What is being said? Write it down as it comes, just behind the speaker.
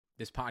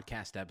This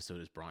podcast episode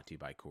is brought to you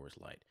by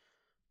Coors Light.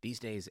 These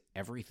days,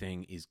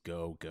 everything is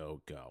go,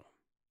 go, go.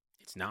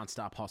 It's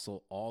nonstop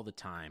hustle all the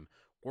time.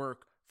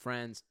 Work,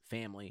 friends,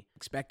 family,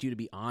 expect you to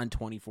be on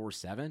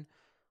 24/7.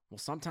 Well,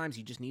 sometimes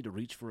you just need to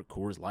reach for a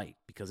Coors Light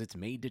because it's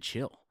made to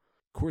chill.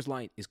 Coors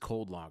Light is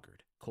cold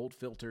lagered, cold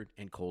filtered,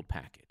 and cold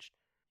packaged.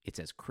 It's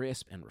as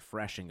crisp and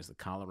refreshing as the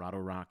Colorado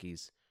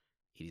Rockies.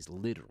 It is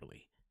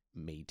literally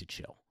made to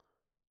chill.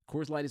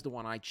 Coors Light is the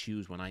one I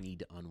choose when I need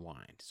to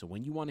unwind. So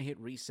when you want to hit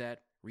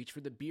reset, reach for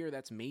the beer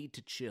that's made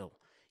to chill.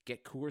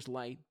 Get Coors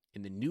Light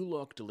in the new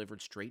look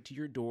delivered straight to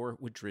your door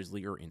with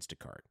Drizzly or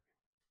Instacart.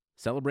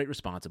 Celebrate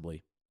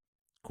responsibly.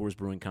 Coors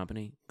Brewing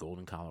Company,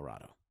 Golden,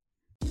 Colorado.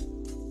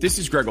 This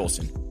is Greg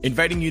Olson,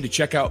 inviting you to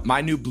check out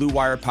my new Blue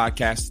Wire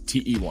podcast,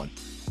 TE1,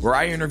 where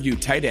I interview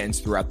tight ends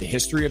throughout the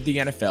history of the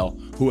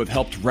NFL who have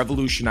helped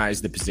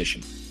revolutionize the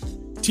position.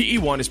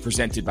 TE1 is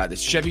presented by the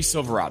Chevy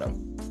Silverado.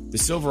 The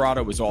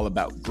Silverado is all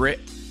about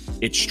grit.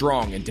 It's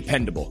strong and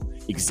dependable,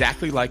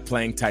 exactly like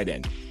playing tight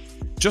end.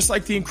 Just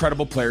like the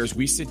incredible players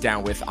we sit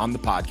down with on the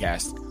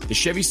podcast, the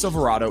Chevy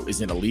Silverado is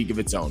in a league of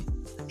its own.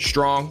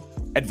 Strong,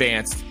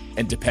 advanced,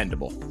 and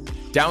dependable.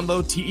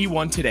 Download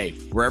TE1 today,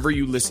 wherever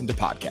you listen to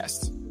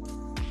podcasts.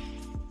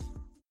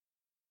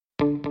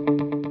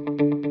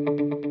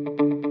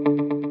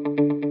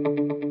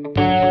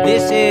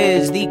 This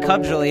is the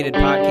Cubs-related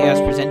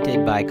podcast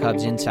presented by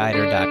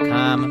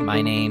CubsInsider.com.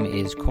 My name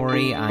is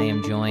Corey. I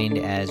am joined,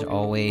 as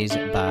always,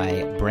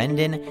 by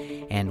Brendan,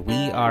 and we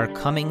are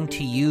coming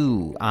to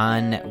you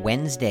on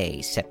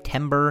Wednesday,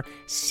 September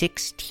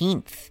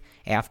 16th,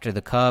 after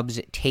the Cubs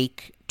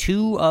take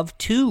 2 of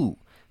 2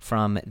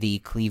 from the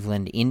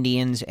Cleveland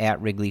Indians at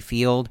Wrigley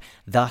Field,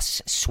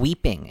 thus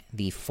sweeping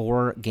the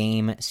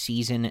 4-game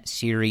season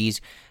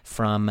series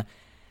from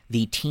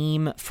the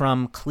team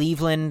from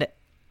Cleveland.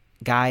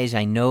 Guys,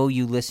 I know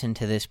you listen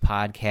to this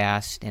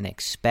podcast and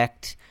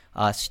expect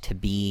us to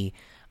be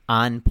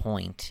on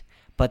point,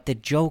 but the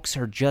jokes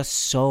are just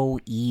so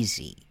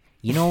easy.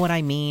 You know what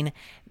I mean?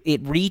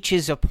 It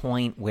reaches a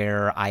point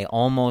where I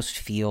almost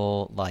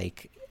feel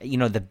like,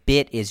 the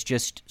bit is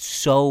just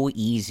so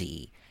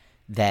easy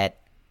that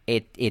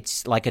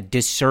it's like a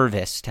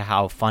disservice to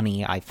how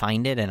funny I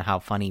find it and how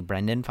funny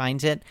Brendan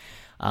finds it.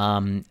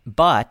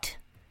 But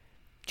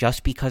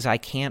just because I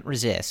can't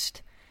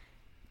resist,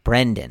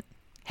 Brendan,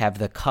 have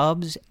the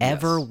Cubs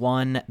ever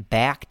won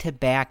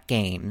back-to-back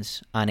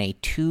games on a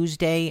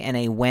Tuesday and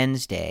a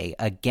Wednesday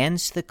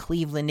against the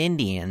Cleveland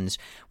Indians,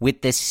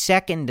 with the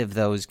second of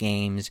those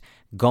games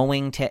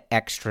going to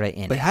extra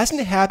innings? But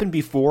hasn't it happened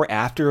before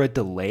after a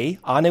delay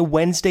on a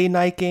Wednesday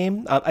night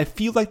game? I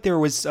feel like there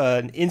was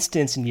an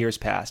instance in years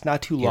past,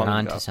 not too long ago. You're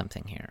onto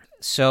something here.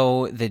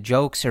 So the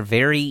jokes are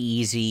very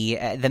easy.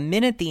 The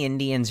minute the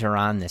Indians are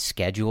on the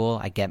schedule,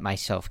 I get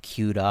myself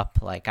queued up.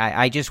 Like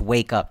I just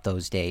wake up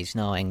those days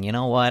knowing, you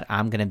know what,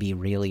 I'm going to be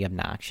really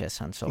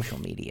obnoxious on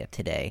social media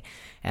today,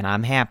 and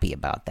I'm happy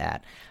about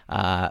that.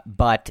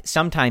 But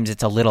sometimes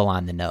it's a little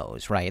on the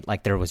nose, right?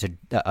 Like there was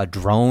a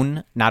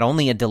drone, not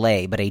only a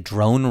delay, but a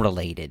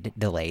drone-related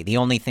delay. The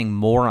only thing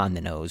more on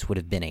the nose would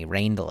have been a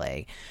rain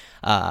delay.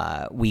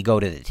 We go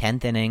to the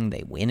 10th inning.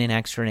 They win in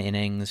extra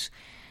innings.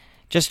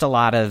 Just a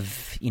lot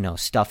of,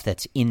 stuff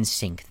that's in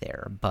sync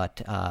there.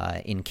 But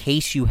in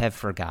case you have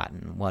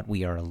forgotten, what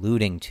we are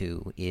alluding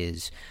to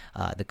is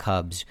the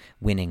Cubs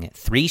winning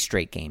 3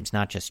 straight games,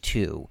 not just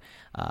 2.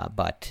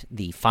 But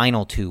the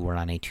final 2 were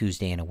on a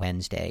Tuesday and a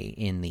Wednesday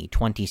in the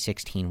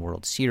 2016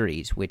 World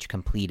Series, which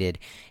completed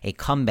a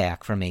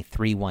comeback from a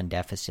 3-1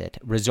 deficit,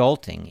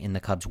 resulting in the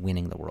Cubs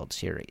winning the World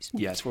Series.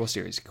 Yes, World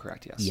Series,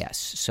 correct, yes. Yes,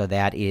 so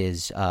that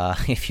is,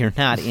 if you're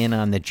not in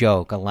on the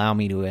joke, allow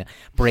me to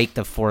break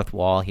the fourth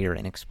wall here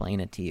and explain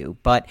it to you.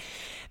 But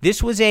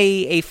this was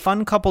a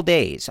fun couple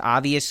days.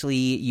 Obviously,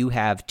 you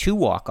have 2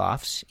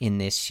 walk-offs in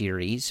this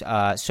series,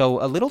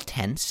 so a little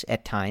tense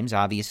at times,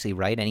 obviously,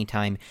 right?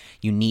 Anytime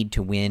you need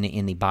to win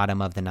in the bottom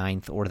of the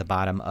 9th or the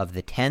bottom of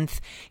the 10th,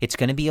 it's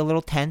going to be a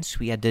little tense.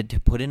 We had to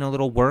put in a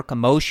little work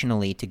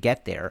emotionally to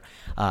get there,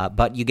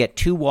 but you get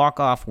 2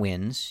 walk-off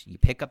wins. You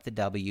pick up the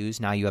W's.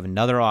 Now you have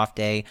another off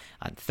day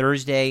on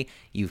Thursday.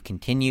 You've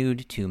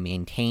continued to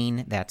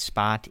maintain that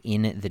spot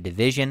in the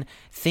division.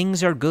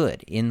 Things are good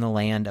in the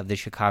land of the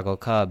Chicago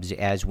Cubs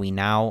as we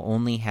now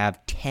only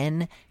have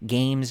 10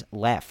 games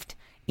left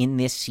in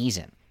this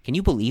season. Can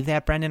you believe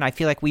that, Brendan? I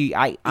feel like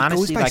I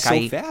honestly, it goes by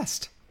so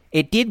fast.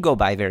 It did go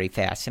by very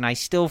fast, and I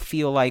still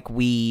feel like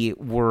we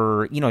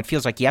were, it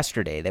feels like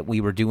yesterday that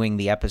we were doing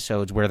the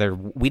episodes where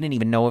we didn't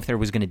even know if there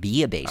was going to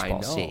be a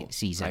baseball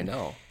season. I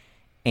know.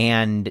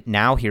 And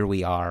now here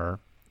we are,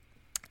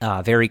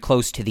 very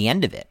close to the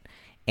end of it,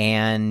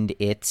 and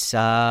it's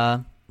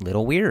a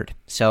little weird.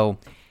 So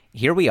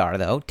here we are,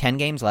 though, 10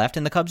 games left,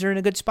 and the Cubs are in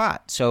a good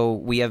spot. So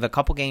we have a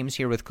couple games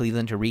here with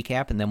Cleveland to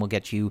recap, and then we'll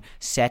get you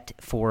set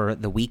for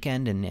the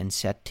weekend and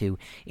set to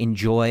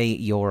enjoy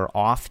your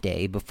off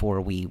day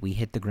before we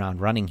hit the ground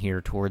running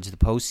here towards the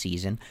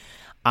postseason.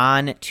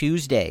 On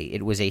Tuesday,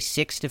 it was a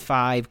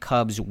 6-5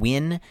 Cubs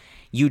win.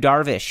 Yu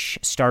Darvish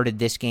started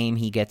this game.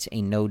 He gets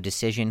a no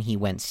decision. He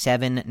went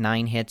 7,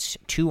 9 hits,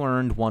 2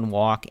 earned, 1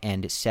 walk,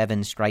 and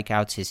 7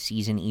 strikeouts. His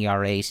season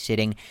ERA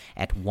sitting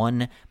at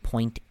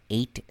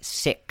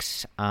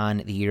 1.86 on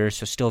the year,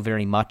 so still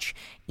very much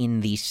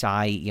in the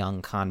Cy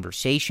Young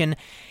conversation.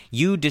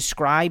 You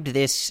described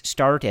this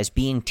start as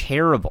being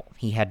terrible.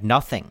 He had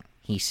nothing,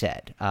 he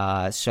said.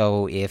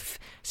 So if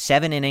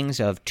 7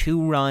 innings of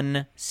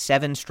 2-run,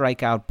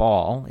 7-strikeout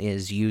ball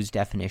is Yu's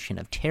definition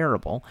of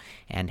terrible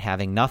and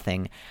having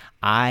nothing,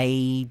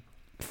 I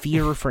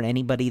fear for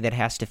anybody that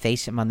has to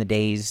face him on the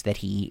days that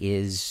he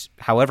is,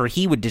 however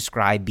he would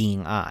describe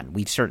being on.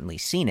 We've certainly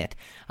seen it,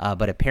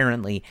 but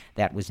apparently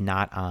that was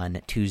not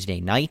on Tuesday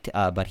night,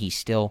 but he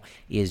still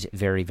is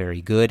very,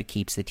 very good,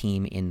 keeps the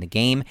team in the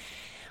game.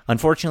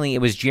 Unfortunately,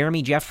 it was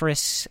Jeremy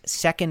Jeffress'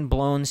 second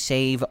blown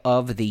save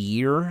of the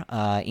year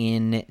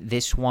in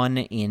this one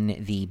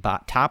in the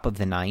top of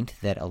the ninth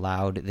that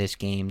allowed this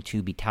game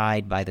to be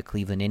tied by the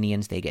Cleveland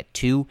Indians. They get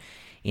 2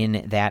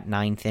 in that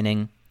ninth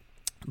inning,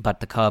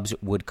 but the Cubs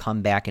would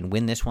come back and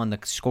win this one. The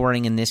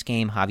scoring in this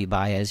game, Javi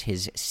Baez,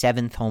 his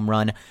 7th home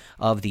run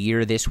of the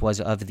year. This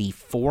was of the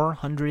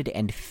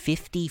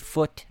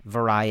 450-foot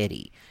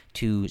variety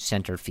to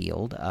center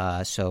field,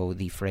 so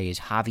the phrase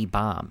Javi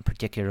Bomb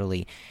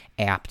particularly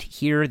apt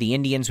here. The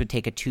Indians would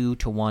take a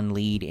 2-1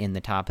 lead in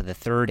the top of the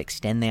third,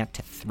 extend that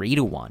to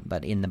 3-1,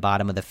 but in the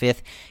bottom of the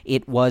fifth,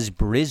 it was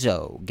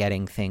Brizzo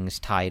getting things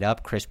tied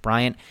up. Chris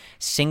Bryant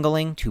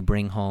singling to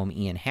bring home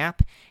Ian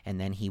Happ,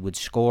 and then he would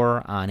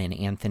score on an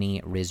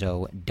Anthony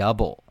Rizzo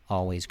double.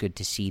 Always good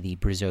to see the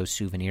Brizzo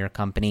Souvenir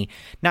Company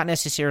not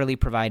necessarily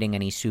providing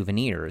any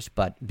souvenirs,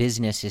 but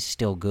business is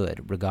still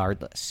good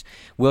regardless.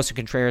 Wilson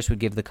Contreras would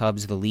give the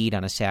Cubs the lead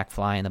on a sac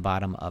fly in the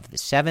bottom of the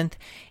 7th,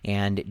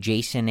 and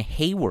Jason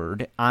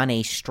Hayward on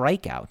a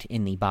strikeout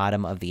in the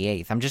bottom of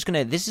the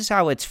 8th. This is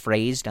how it's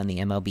phrased on the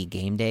MLB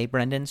Game Day,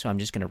 Brendan, so I'm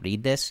just going to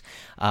read this.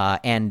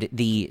 And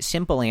the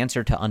simple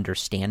answer to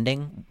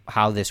understanding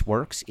how this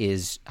works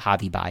is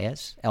Javi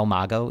Baez. El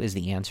Mago is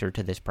the answer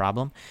to this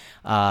problem.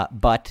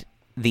 But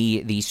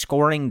the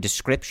scoring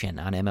description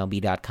on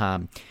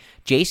MLB.com,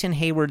 Jason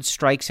Hayward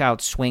strikes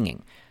out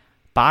swinging.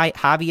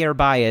 Javier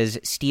Baez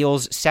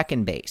steals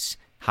second base.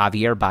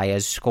 Javier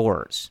Baez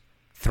scores.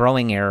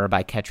 Throwing error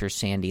by catcher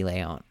Sandy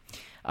Leon.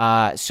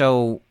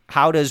 So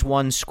how does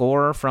one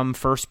score from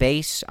first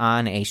base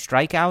on a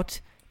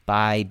strikeout?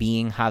 By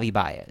being Javi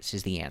Baez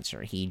is the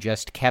answer. He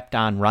just kept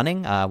on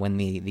running when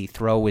the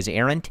throw was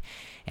errant,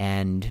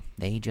 and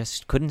they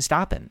just couldn't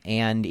stop him.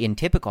 And in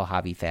typical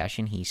Javi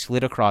fashion, he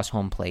slid across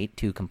home plate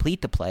to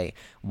complete the play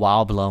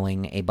while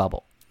blowing a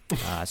bubble.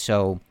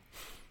 So,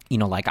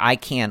 like I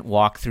can't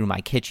walk through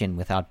my kitchen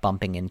without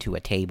bumping into a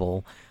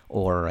table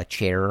or a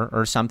chair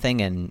or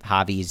something, and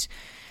Javi's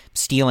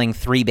stealing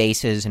 3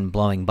 bases and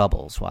blowing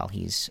bubbles while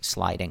he's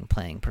sliding,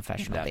 playing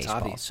professional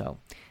baseball. Javi. So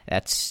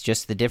that's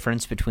just the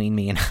difference between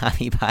me and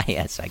Javi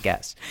Baez, I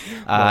guess.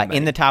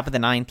 In the top of the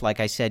 9th, like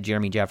I said,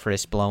 Jeremy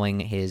Jeffress blowing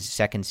his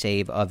second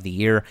save of the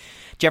year.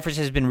 Jeffress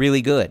has been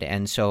really good,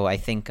 and so I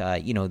think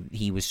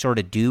he was sort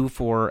of due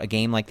for a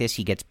game like this.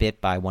 He gets bit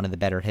by one of the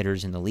better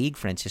hitters in the league,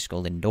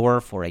 Francisco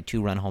Lindor, for a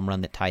 2-run home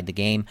run that tied the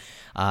game.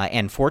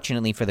 And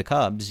fortunately for the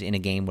Cubs, in a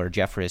game where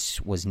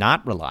Jeffress was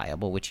not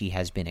reliable, which he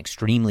has been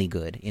extremely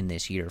good in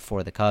this year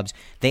for the Cubs,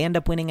 they end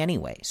up winning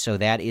anyway. So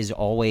that is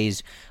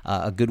always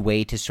a good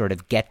way to sort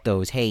of get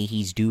those, hey,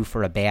 he's due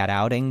for a bad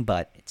outing,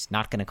 but it's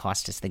not going to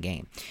cost us the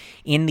game.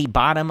 In the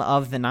bottom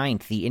of the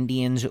 9th, the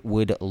Indians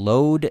would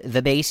load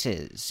the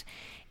bases,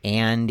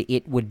 and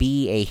it would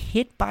be a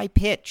hit by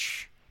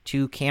pitch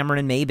to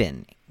Cameron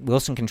Maybin.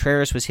 Wilson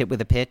Contreras was hit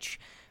with a pitch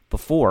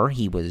before.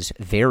 He was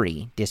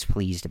very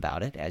displeased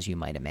about it, as you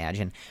might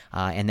imagine.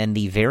 And then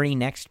the very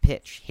next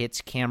pitch hits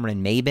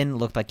Cameron Maybin,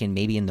 looked like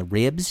maybe in the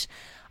ribs.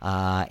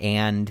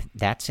 And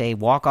that's a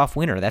walk-off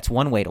winner. That's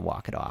one way to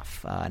walk it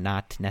off.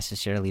 Not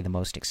necessarily the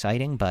most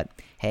exciting, but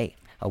hey,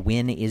 a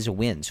win is a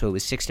win. So it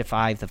was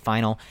 6-5, the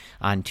final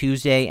on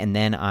Tuesday, and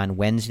then on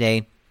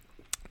Wednesday,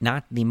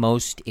 not the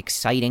most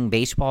exciting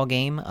baseball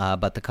game,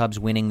 but the Cubs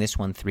winning this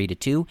one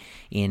 3-2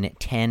 in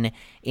 10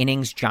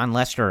 innings. John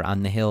Lester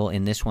on the hill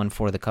in this one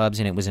for the Cubs,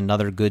 and it was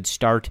another good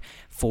start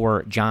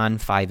for John.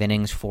 5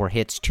 innings, 4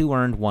 hits, 2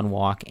 earned, 1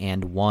 walk,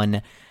 and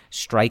 1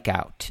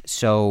 strikeout.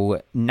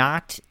 So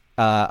not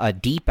a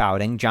deep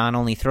outing. John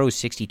only throws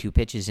 62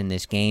 pitches in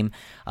this game,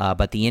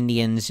 but the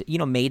Indians,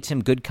 made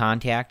some good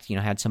contact,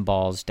 had some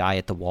balls die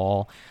at the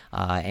wall,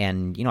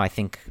 and, I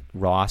think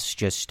Ross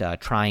just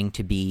trying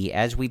to be,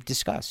 as we've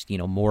discussed,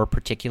 more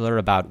particular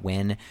about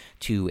when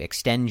to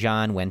extend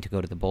John, when to go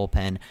to the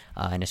bullpen,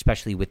 and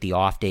especially with the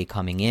off day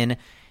coming in,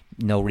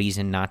 no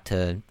reason not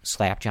to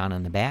slap John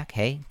on the back.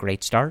 Hey,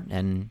 great start,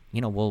 and,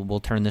 we'll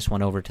turn this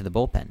one over to the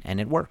bullpen,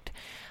 and it worked.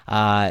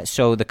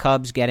 So the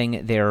Cubs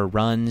getting their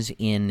runs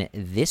in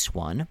this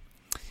one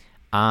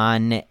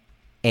on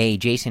a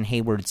Jason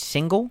Hayward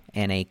single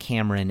and a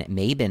Cameron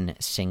Maybin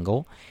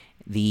single.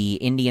 The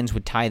Indians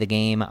would tie the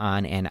game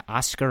on an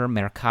Oscar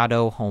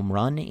Mercado home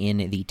run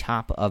in the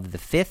top of the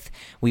 5th.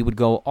 We would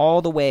go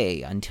all the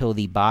way until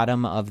the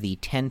bottom of the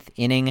 10th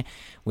inning,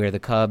 where the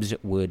Cubs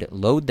would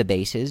load the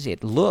bases.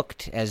 It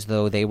looked as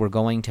though they were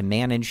going to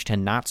manage to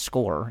not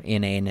score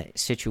in a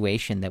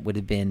situation that would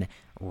have been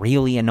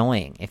really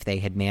annoying if they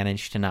had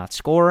managed to not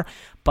score,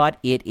 but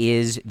it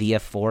is the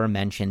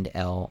aforementioned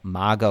El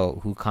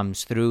Mago who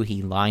comes through.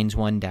 He lines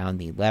one down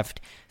the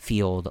left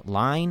field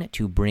line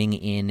to bring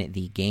in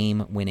the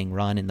game-winning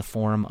run in the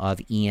form of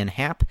Ian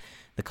Happ.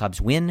 The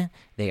Cubs win.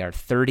 They are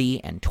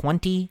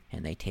 30-20,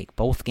 and they take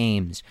both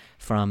games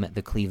from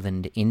the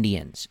Cleveland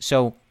Indians.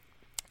 So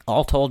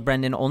all told,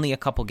 Brendan, only a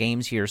couple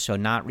games here, so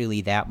not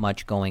really that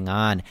much going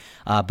on.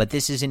 But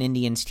this is an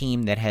Indians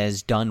team that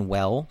has done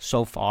well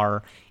so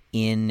far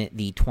in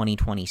the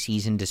 2020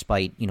 season,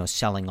 despite,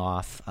 selling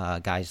off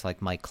guys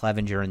like Mike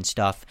Clevenger and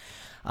stuff.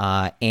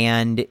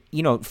 And,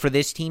 for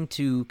this team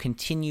to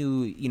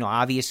continue,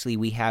 obviously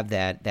we have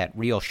that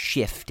real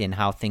shift in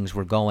how things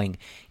were going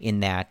in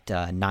that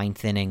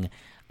 9th inning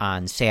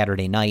on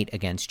Saturday night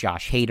against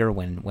Josh Hader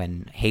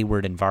when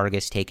Hayward and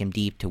Vargas take him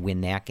deep to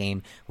win that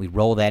game. We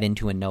roll that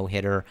into a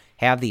no-hitter,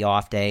 have the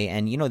off day,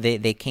 and,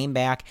 they came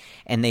back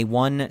and they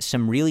won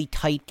some really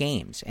tight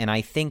games. And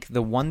I think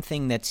the one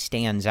thing that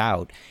stands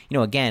out,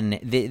 again,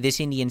 this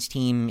Indians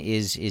team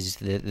is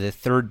the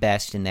third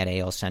best in that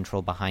AL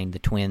Central behind the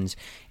Twins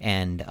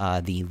and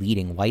the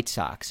leading White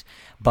Sox.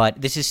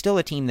 But this is still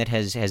a team that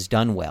has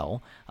done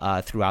well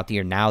throughout the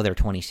year. Now they're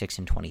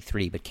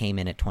 26-23, but came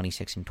in at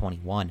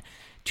 26-21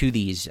 to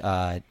these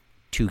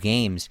 2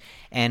 games.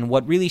 And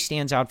what really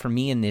stands out for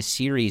me in this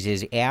series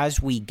is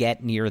as we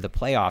get near the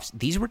playoffs,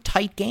 these were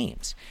tight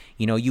games.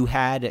 You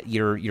had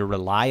your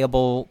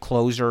reliable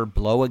closer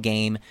blow a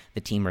game,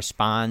 the team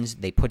responds,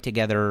 they put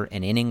together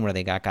an inning where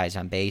they got guys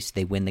on base,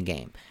 they win the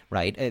game,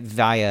 right?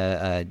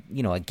 Via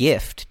a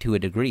gift to a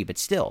degree, but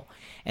still.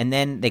 And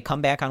then they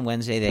come back on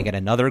Wednesday, they get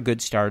another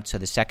good start, so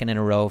the second in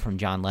a row from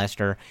John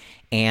Lester.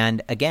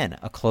 And again,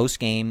 a close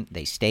game.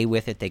 They stay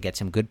with it. They get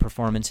some good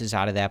performances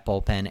out of that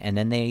bullpen, and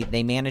then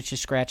they manage to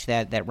scratch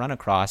that run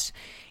across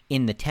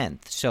in the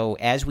 10th. So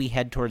as we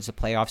head towards the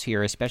playoffs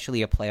here,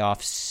 especially a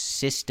playoff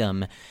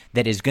system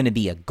that is going to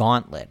be a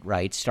gauntlet,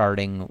 right?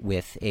 Starting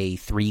with a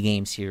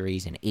 3-game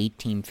series, an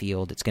 8-team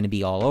field, it's going to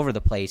be all over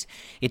the place.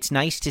 It's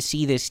nice to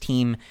see this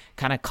team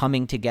kind of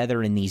coming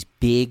together in these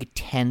big,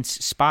 tense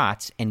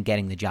spots and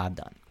getting the job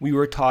done. We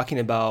were talking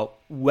about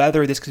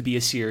whether this could be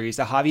a series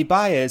that Javi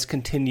Baez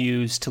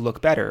continues to look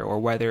better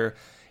or whether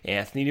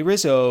Anthony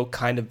Rizzo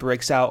kind of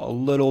breaks out a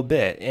little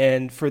bit.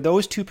 And for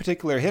those 2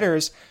 particular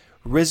hitters,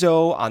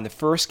 Rizzo on the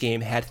first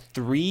game had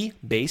 3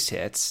 base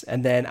hits,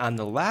 and then on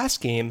the last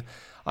game,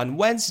 on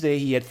Wednesday,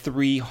 he had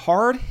 3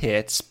 hard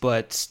hits,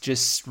 but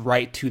just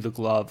right to the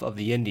glove of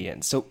the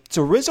Indians.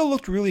 So Rizzo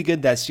looked really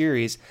good that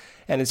series,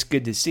 and it's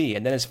good to see.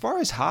 And then as far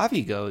as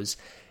Javi goes,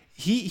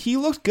 he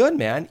looked good,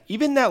 man.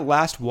 Even that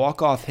last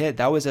walk-off hit,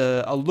 that was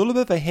a little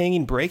bit of a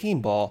hanging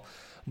breaking ball,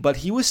 but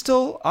he was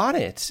still on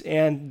it.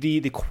 And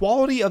the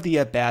quality of the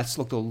at-bats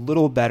looked a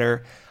little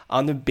better.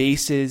 On the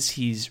bases,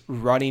 he's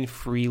running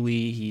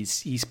freely.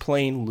 He's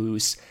playing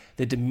loose.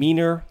 The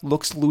demeanor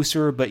looks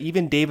looser, but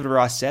even David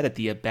Ross said at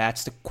the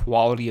at-bats, the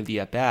quality of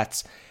the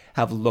at-bats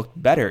have looked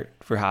better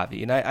for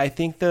Javi. And I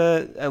think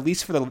at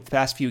least for the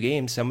past few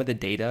games, some of the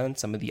data and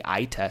some of the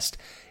eye test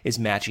is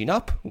matching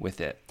up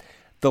with it.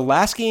 The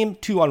last game,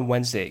 too, on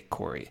Wednesday,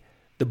 Corey,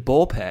 the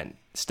bullpen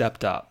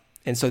stepped up.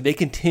 And so they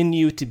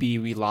continue to be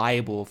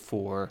reliable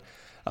for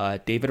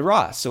David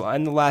Ross. So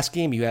in the last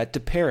game, you had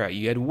Tepera,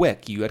 you had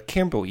Wick, you had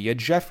Kimbrel, you had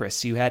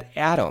Jeffress, you had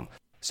Adam.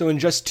 So in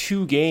just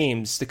 2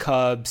 games, the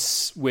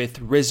Cubs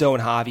with Rizzo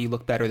and Javi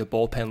look better. The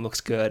bullpen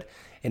looks good.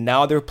 And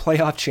now their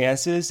playoff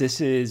chances, this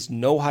is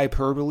no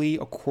hyperbole,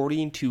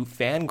 according to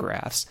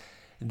Fangraphs,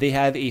 they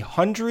have a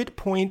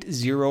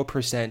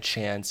 100.0%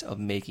 chance of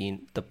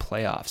making the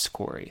playoffs,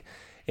 Corey.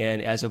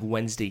 And as of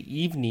Wednesday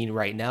evening,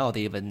 right now,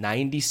 they have a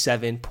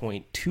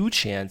 97.2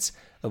 chance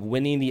of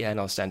winning the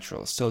NL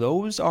Central. So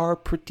those are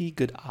pretty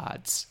good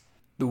odds.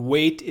 The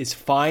wait is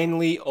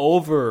finally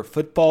over.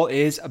 Football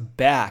is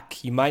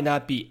back. You might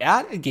not be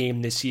at a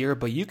game this year,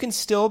 but you can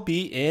still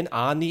be in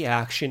on the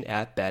action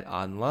at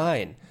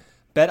BetOnline.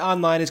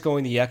 BetOnline is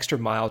going the extra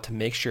mile to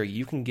make sure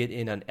you can get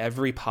in on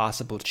every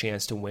possible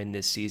chance to win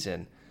this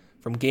season.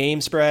 From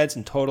game spreads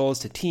and totals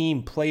to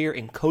team, player,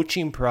 and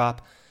coaching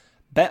prop,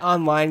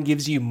 BetOnline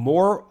gives you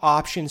more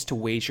options to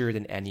wager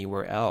than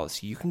anywhere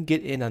else. You can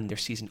get in on their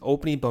season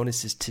opening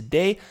bonuses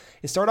today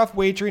and start off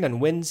wagering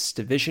on wins,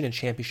 division, and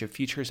championship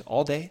futures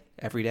all day,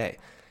 every day.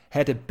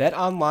 Head to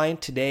BetOnline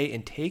today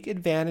and take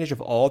advantage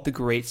of all the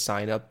great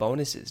sign-up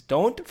bonuses.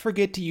 Don't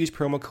forget to use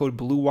promo code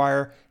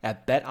BlueWire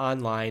at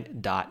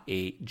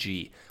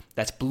betonline.ag.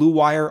 That's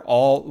BlueWire,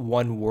 all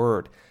one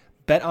word.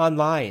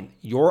 BetOnline,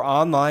 your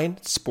online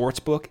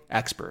sportsbook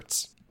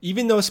experts.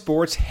 Even though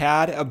sports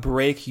had a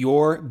break,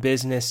 your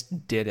business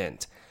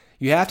didn't.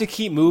 You have to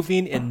keep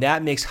moving, and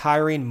that makes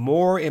hiring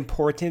more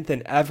important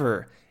than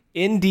ever.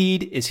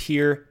 Indeed is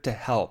here to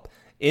help.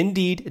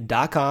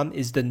 Indeed.com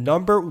is the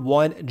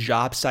 #1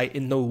 job site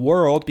in the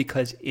world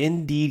because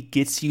Indeed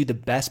gets you the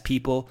best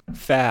people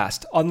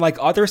fast. Unlike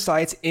other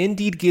sites,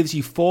 Indeed gives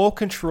you full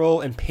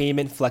control and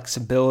payment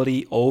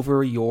flexibility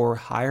over your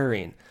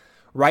hiring.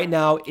 Right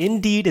now,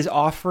 Indeed is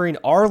offering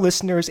our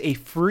listeners a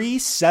free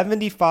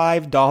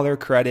 $75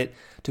 credit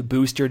to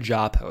boost your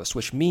job post,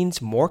 which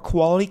means more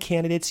quality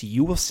candidates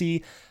you will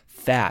see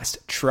fast.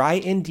 Try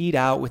Indeed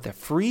out with a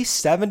free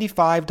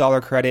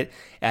 $75 credit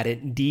at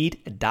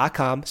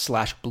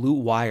Indeed.com/Blue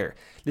Wire.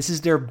 This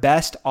is their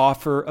best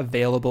offer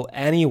available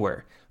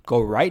anywhere.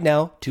 Go right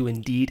now to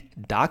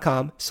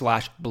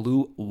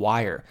Indeed.com/Blue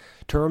Wire.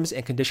 Terms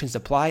and conditions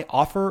apply.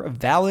 Offer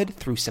valid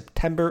through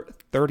September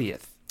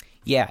 30th.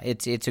 Yeah,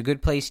 it's a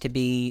good place to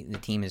be. The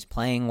team is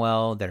playing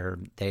well. They are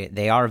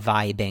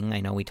vibing. I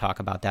know we talk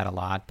about that a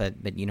lot, but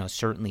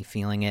certainly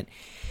feeling it.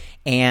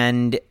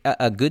 And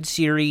a good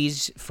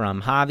series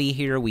from Javi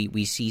here.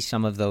 We see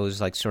some of those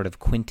like sort of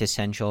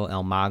quintessential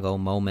El Mago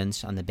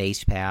moments on the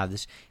base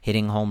paths,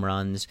 hitting home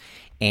runs.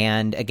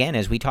 And again,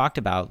 as we talked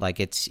about, like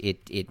it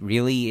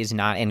really is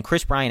not. And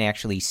Chris Bryant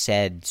actually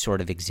said sort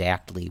of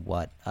exactly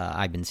what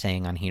I've been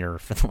saying on here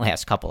for the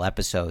last couple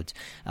episodes.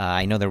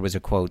 I know there was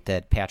a quote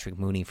that Patrick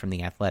Mooney from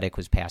The Athletic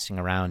was passing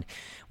around,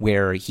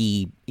 where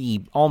he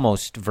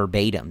almost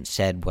verbatim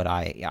said what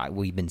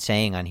we've been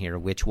saying on here,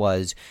 which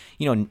was,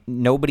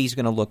 nobody's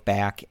going to look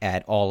back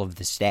at all of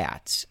the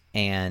stats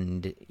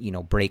and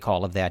break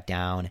all of that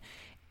down.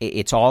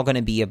 It's all going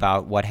to be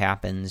about what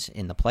happens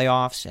in the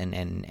playoffs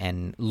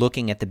and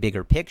looking at the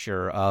bigger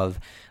picture of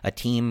a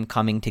team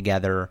coming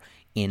together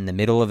in the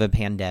middle of a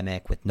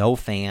pandemic with no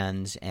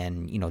fans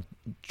and,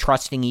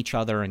 trusting each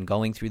other and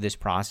going through this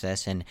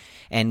process and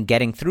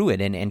getting through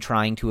it and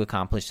trying to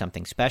accomplish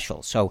something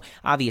special. So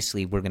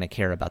obviously we're going to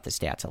care about the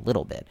stats a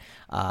little bit.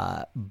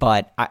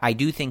 But I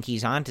do think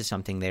he's onto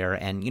something there.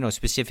 And,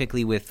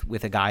 specifically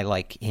with a guy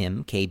like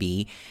him,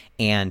 KB,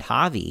 and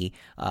Javi,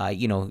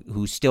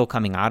 who's still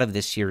coming out of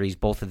this series,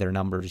 both of their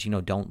numbers,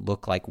 don't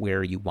look like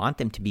where you want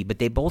them to be, but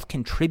they both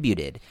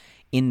contributed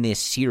in this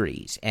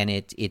series, and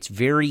it's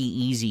very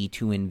easy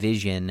to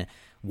envision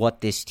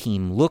what this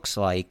team looks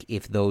like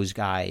if those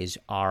guys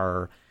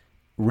are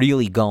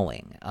really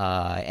going,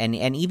 and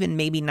even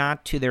maybe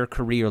not to their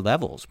career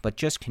levels, but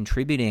just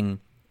contributing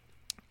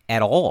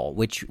at all,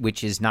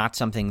 which is not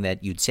something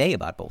that you'd say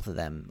about both of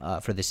them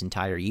for this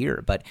entire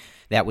year. But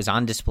that was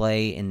on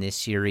display in this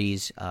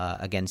series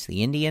against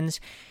the Indians.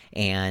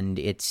 And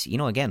it's,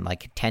 again,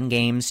 like 10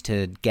 games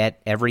to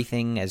get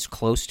everything as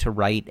close to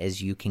right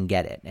as you can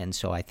get it. And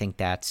so I think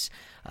that's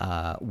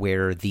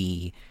where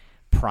the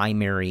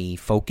primary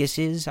focus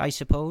is, I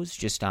suppose,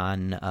 just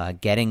on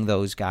getting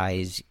those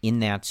guys in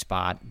that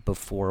spot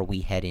before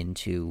we head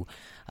into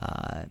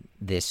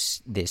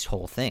this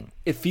whole thing.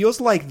 It feels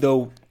like,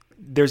 though,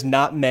 there's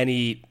not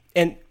many,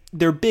 and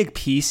they're big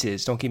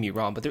pieces, don't get me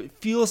wrong, but it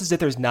feels as if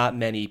there's not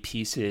many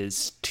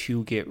pieces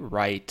to get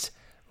right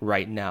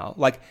now.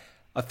 Like,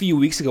 a few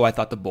weeks ago, I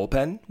thought the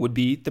bullpen would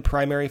be the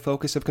primary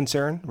focus of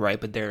concern, right?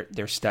 But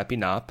they're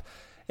stepping up.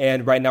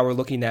 And right now we're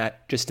looking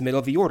at just the middle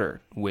of the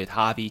order with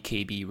Javi,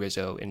 KB,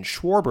 Rizzo, and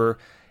Schwarber.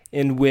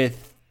 And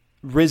with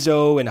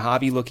Rizzo and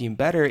Javi looking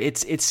better,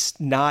 it's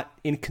not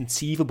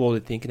inconceivable to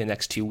think in the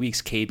next 2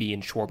 weeks, KB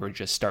and Schwarber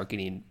just start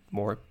getting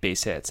more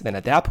base hits. And then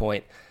at that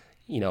point,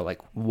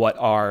 what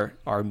are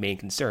our main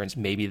concerns?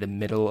 Maybe the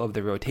middle of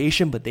the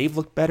rotation, but they've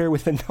looked better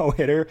with a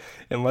no-hitter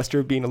and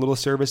Lester being a little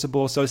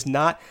serviceable. So it's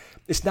not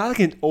like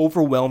an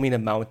overwhelming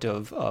amount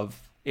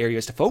of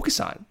areas to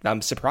focus on that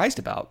I'm surprised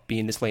about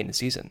being this late in the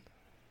season.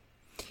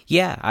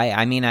 Yeah,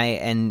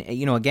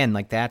 again,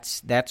 like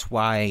that's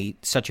why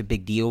such a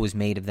big deal was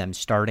made of them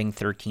starting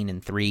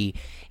 13-3,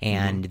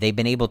 and they've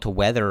been able to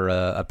weather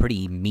a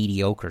pretty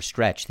mediocre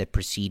stretch that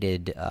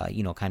preceded,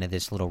 kind of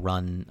this little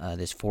run,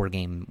 this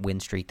 4-game win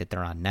streak that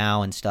they're on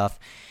now and stuff.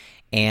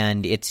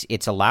 And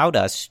it's allowed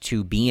us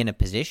to be in a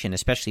position,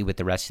 especially with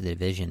the rest of the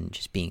division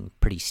just being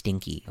pretty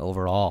stinky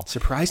overall.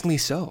 Surprisingly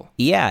so.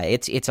 Yeah,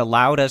 it's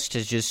allowed us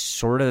to just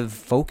sort of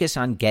focus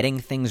on getting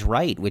things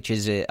right, which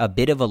is a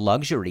bit of a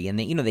luxury. And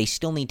they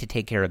still need to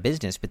take care of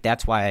business, but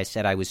that's why I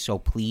said I was so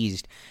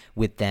pleased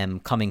with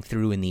them coming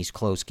through in these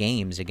close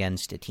games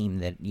against a team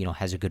that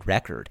has a good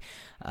record,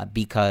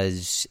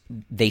 because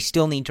they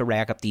still need to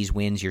rack up these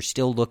wins. You're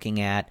still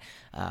looking at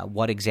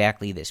what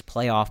exactly this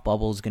playoff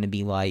bubble is going to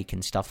be like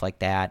and stuff like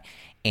that.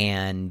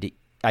 And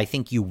I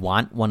think you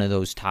want one of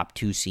those top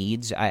 2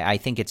 seeds. I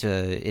think it's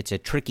a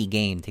tricky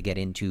game to get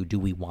into. Do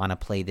we want to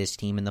play this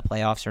team in the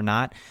playoffs or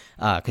not?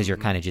 Because you're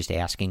kind of just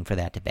asking for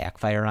that to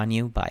backfire on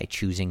you by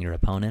choosing your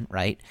opponent,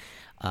 right?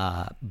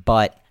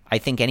 But I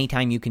think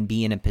anytime you can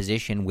be in a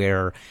position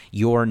where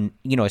you're,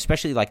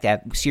 especially like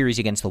that series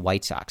against the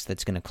White Sox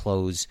that's going to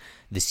close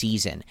the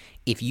season,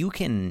 if you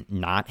can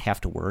not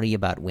have to worry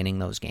about winning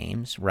those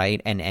games,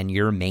 right? And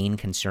your main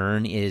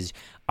concern is,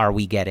 Are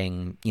we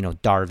getting,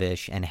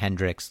 Darvish and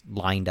Hendricks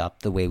lined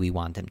up the way we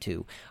want them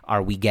to?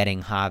 Are we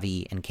getting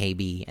Javi and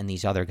KB and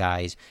these other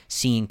guys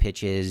seeing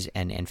pitches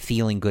and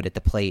feeling good at the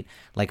plate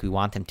like we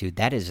want them to?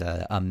 That is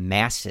a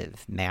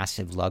massive,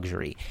 massive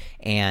luxury,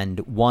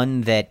 and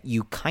one that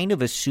you kind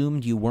of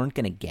assumed you weren't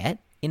going to get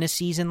in a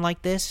season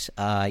like this,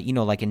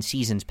 like in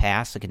seasons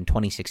past, like in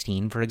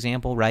 2016, for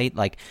example, right?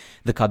 Like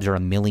the Cubs are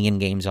 1 million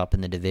games up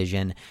in the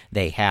division.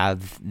 They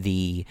have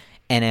the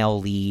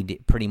NL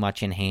lead pretty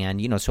much in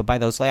hand, so by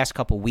those last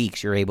couple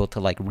weeks, you're able to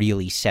like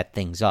really set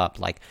things up.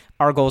 Like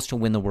our goal is to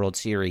win the World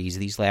Series.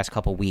 These last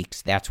couple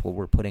weeks, that's what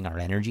we're putting our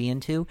energy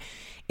into.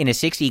 In a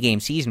 60-game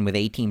season with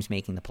 8 teams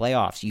making the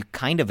playoffs, you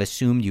kind of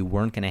assumed you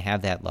weren't going to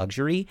have that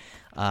luxury,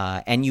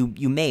 and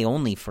you may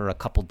only for a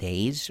couple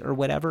days or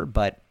whatever,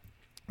 but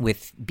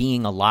with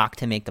being a lock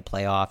to make the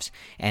playoffs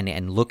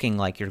and looking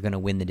like you're going to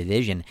win the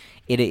division,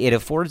 it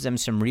affords them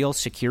some real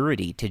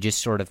security to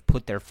just sort of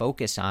put their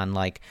focus on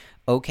like,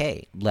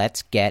 okay,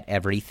 let's get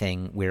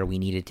everything where we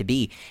need it to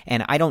be.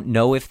 And I don't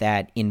know if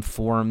that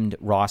informed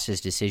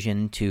Ross's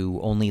decision to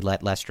only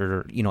let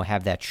Lester,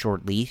 have that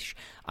short leash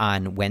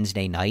on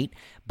Wednesday night,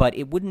 but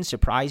it wouldn't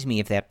surprise me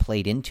if that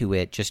played into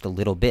it just a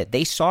little bit.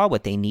 They saw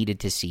what they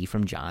needed to see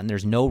from John.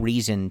 There's no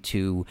reason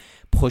to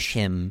push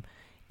him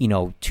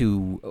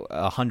to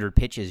 100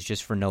 pitches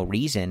just for no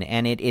reason.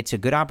 And it's a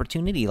good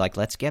opportunity. Like,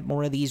 let's get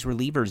more of these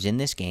relievers in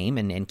this game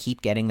and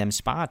keep getting them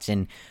spots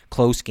in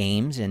close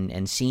games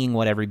and seeing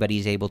what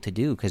everybody's able to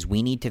do, because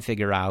we need to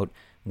figure out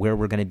where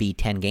we're going to be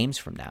 10 games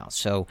from now.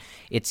 So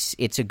it's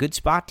a good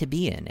spot to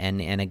be in.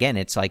 And again,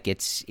 it's like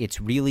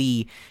it's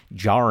really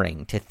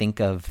jarring to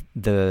think of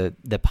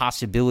the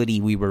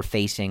possibility we were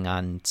facing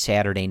on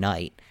Saturday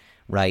night,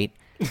 right?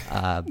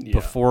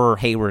 Before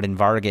Hayward and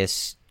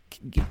Vargas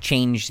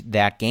changed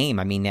that game.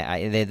 I mean,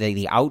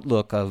 the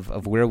outlook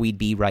of where we'd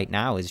be right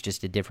now is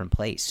just a different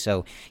place.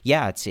 So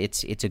yeah,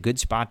 it's a good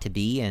spot to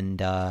be,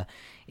 and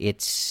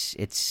it's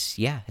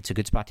a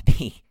good spot to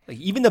be. Like,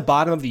 even the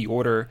bottom of the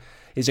order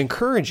is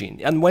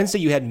encouraging. On Wednesday,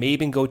 you had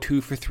Maben go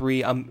 2 for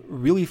 3. I'm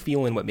really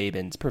feeling what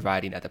Maben's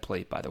providing at the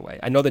plate, by the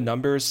way. I know the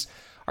numbers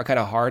are kind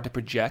of hard to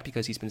project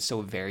because he's been so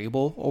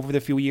variable over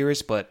the few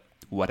years, but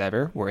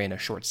whatever. We're in a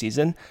short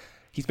season.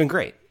 He's been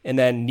great. And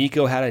then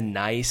Nico had a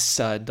nice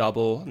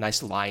double,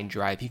 nice line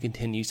drive. He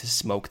continues to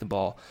smoke the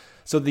ball.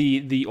 So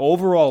the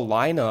overall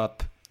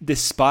lineup,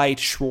 despite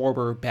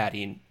Schwarber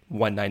batting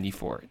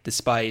 194,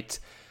 despite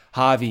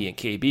Javi and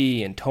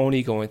KB and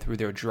Tony going through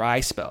their dry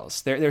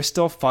spells, they're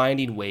still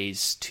finding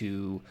ways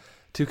to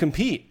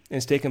compete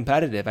and stay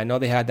competitive. I know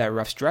they had that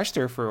rough stretch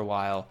there for a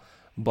while,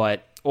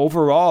 but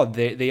overall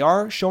they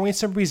are showing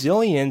some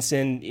resilience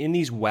in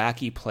these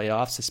wacky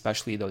playoffs,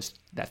 especially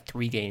that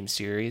 3-game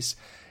series.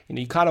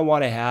 You kind of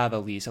want to have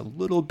at least a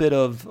little bit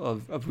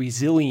of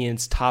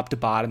resilience top to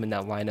bottom in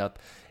that lineup,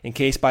 in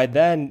case by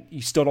then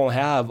you still don't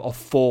have a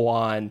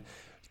full-on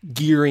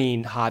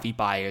gearing Javi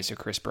Baez or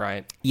Chris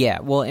Bryant. Yeah,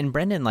 well, and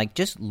Brendan, like,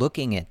 just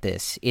looking at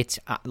this, it's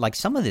like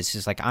some of this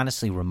is like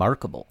honestly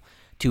remarkable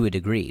to a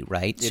degree,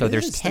 right? So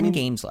there's 10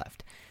 games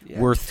left. Yeah.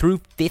 We're through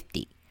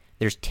 50.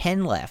 There's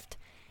 10 left,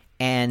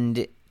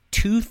 and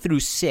 2 through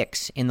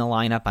 6 in the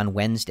lineup on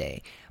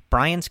Wednesday.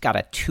 Bryant's got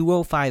a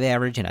 205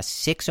 average and a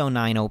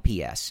 609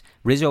 OPS.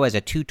 Rizzo has a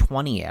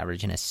 220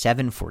 average and a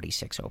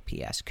 746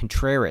 OPS.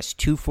 Contreras,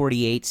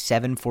 248,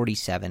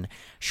 747.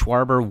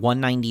 Schwarber,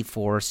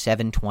 194,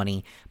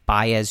 720.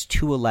 Baez,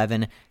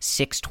 211,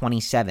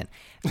 627.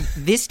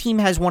 This team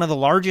has one of the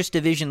largest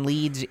division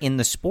leads in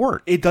the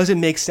sport. It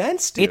doesn't make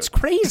sense, dude. It's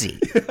crazy.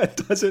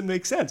 It doesn't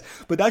make sense.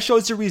 But that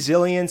shows the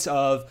resilience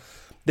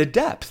of the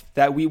depth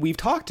that we've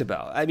talked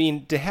about. I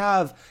mean, to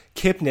have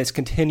Kipnis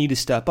continue to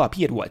step up.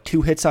 He had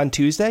 2 hits on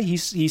Tuesday.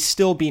 He's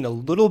still being a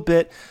little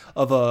bit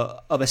of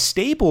a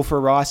staple for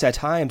Ross at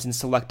times in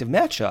selective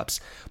matchups.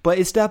 But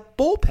it's that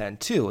bullpen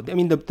too. I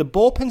mean, the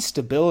bullpen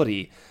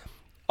stability.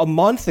 A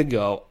month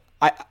ago,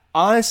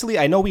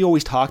 I know we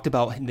always talked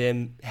about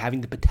them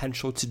having the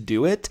potential to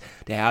do it,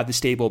 to have the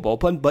stable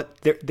bullpen, but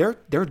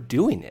they're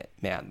doing it,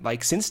 man.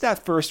 Like, since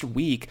that first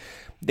week,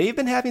 they've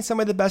been having some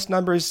of the best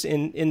numbers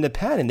in the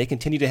pen, and they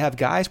continue to have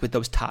guys with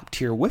those top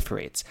tier whiff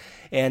rates,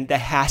 and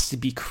that has to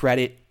be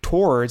credit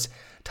towards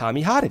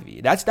Tommy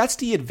Hotovy. That's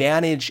the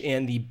advantage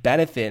and the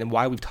benefit, and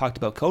why we've talked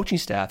about coaching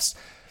staffs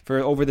for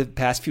over the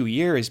past few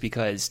years,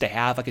 because to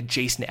have like a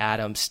Jason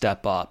Adams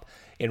step up,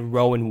 and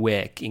Rowan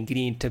Wick, and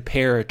getting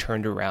Tepera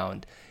turned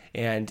around,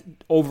 and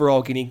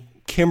overall getting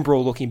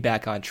Kimbrel looking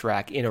back on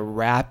track in a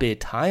rapid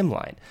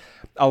timeline.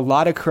 A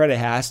lot of credit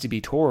has to be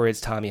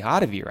towards Tommy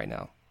Hotovy right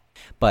now.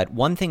 But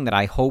one thing that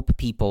I hope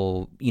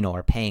people,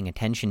 are paying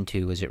attention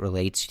to as it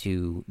relates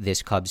to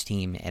this Cubs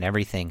team and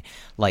everything,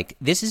 like,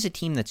 this is a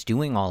team that's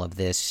doing all of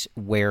this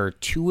where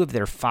 2 of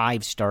their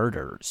 5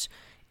 starters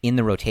in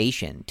the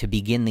rotation to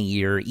begin the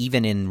year,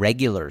 even in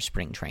regular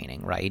spring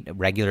training, right?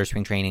 Regular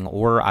spring training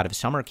or out of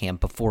summer camp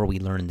before we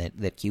learned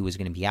that Q was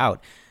going to be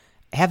out,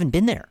 haven't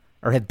been there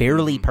or have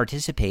barely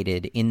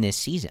participated in this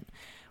season,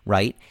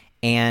 right?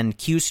 And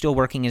Q's still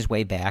working his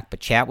way back, but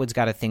Chatwood's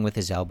got a thing with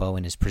his elbow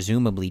and is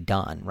presumably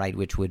done, right,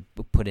 which would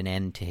put an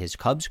end to his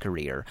Cubs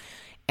career.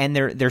 And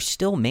they're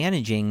still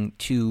managing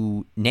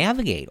to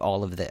navigate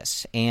all of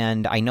this.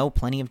 And I know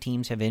plenty of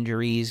teams have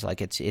injuries.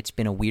 Like it's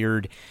been a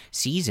weird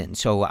season.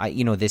 So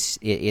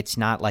it's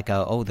not like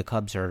the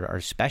Cubs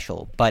are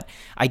special. But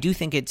I do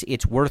think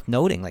it's worth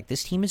noting. Like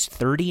this team is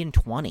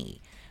 30-20,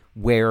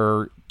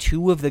 where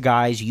two of the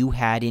guys you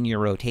had in your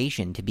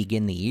rotation to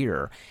begin the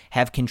year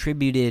have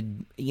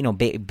contributed.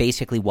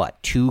 Basically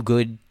what, 2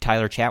 good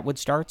Tyler Chatwood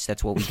starts?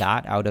 That's what we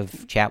got out of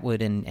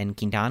Chatwood and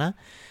Quintana.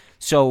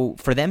 So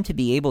for them to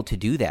be able to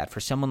do that, for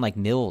someone like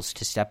Mills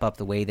to step up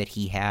the way that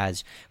he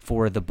has,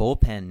 for the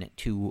bullpen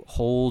to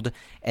hold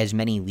as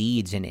many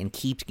leads and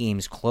keep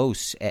games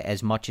close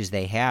as much as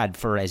they had,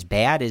 for as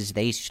bad as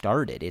they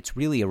started, it's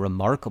really a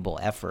remarkable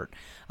effort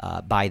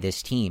by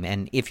this team.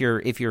 And if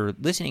you're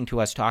listening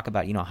to us talk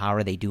about, how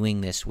are they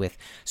doing this with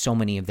so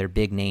many of their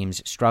big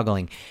names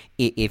struggling,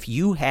 if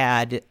you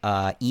had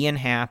Ian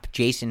Happ,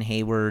 Jason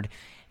Hayward,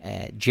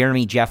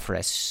 Jeremy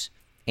Jeffress,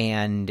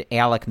 and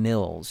Alec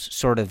Mills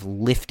sort of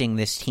lifting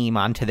this team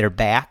onto their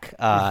back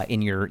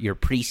in your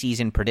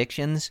preseason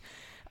predictions,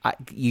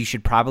 you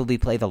should probably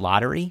play the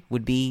lottery,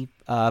 would be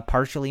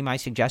partially my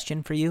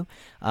suggestion for you.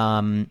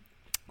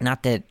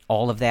 Not that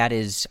all of that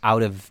is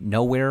out of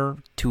nowhere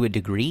to a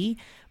degree,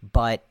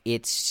 but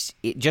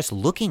just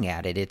looking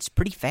at it, it's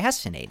pretty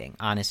fascinating,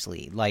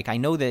 honestly. Like, I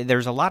know that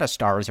there's a lot of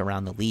stars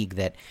around the league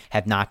that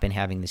have not been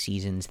having the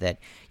seasons that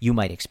you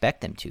might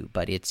expect them to,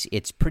 but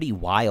it's pretty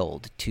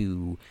wild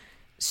to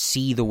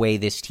see the way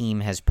this team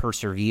has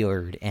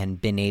persevered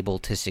and been able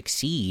to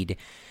succeed.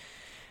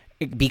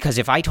 Because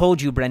if I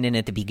told you, Brendan,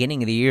 at the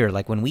beginning of the year,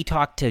 like when we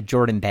talked to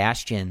Jordan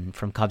Bastian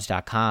from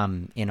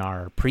Cubs.com in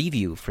our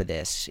preview for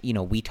this,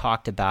 we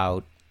talked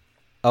about,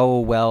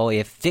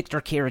 if Victor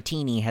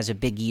Caratini has a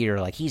big year,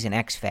 like he's an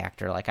X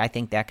factor, like I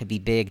think that could be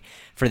big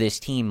for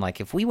this team.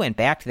 Like if we went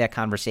back to that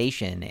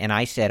conversation and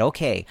I said,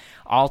 okay,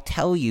 I'll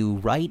tell you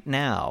right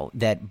now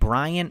that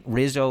Bryant,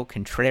 Rizzo,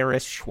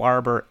 Contreras,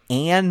 Schwarber,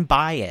 and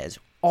Baez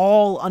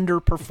all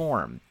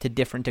underperform to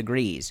different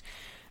degrees,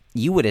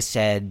 you would have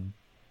said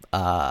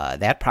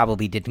that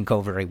probably didn't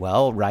go very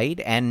well, right?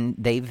 And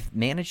they've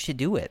managed to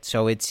do it.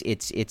 So it's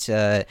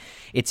a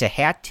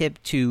hat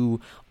tip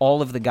to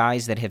all of the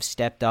guys that have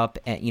stepped up,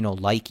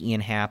 like Ian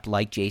Happ,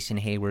 like Jason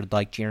Hayward,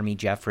 like Jeremy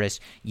Jeffress,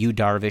 Yu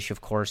Darvish,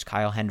 of course,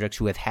 Kyle Hendricks,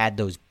 who have had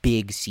those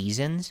big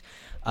seasons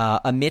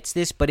amidst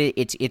this. But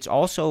it's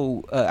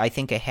also, I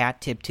think, a hat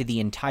tip to the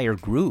entire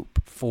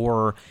group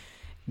for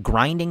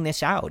grinding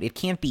this out. It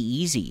can't be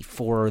easy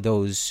for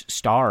those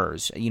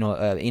stars,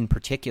 in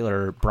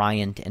particular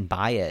Bryant and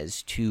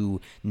Baez, to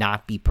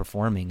not be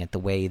performing at the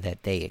way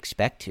that they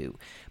expect to.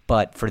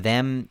 But for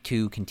them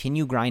to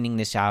continue grinding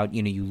this out,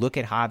 you look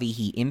at Javi,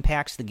 he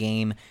impacts the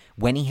game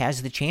when he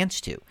has the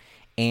chance to.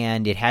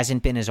 And it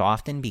hasn't been as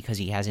often because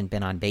he hasn't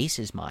been on base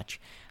as much,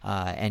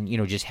 and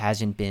just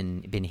hasn't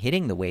been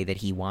hitting the way that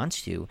he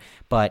wants to.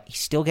 But he's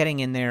still getting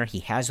in there. He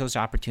has those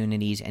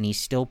opportunities, and he's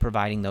still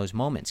providing those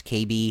moments.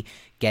 KB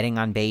getting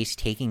on base,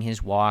 taking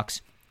his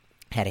walks,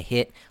 had a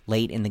hit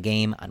late in the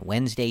game on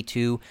Wednesday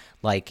too.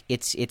 Like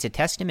it's a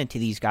testament to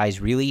these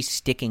guys really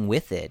sticking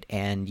with it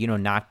and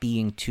not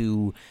being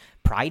too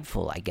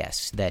prideful, I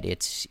guess, that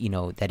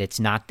it's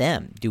not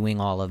them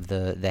doing all of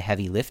the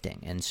heavy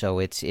lifting. And so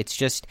it's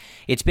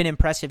been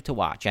impressive to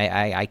watch.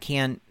 I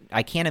can't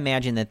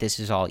imagine that this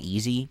is all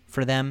easy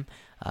for them,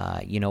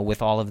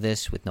 with all of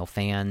this, with no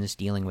fans,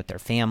 dealing with their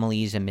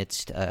families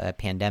amidst a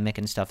pandemic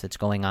and stuff that's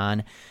going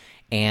on.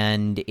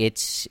 And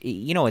it's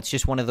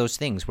just one of those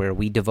things where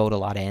we devote a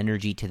lot of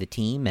energy to the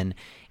team, and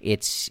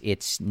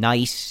it's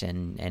nice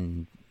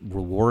and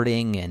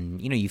rewarding,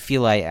 and you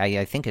feel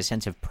I think a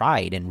sense of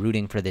pride in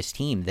rooting for this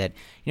team that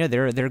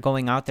they're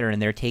going out there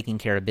and they're taking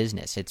care of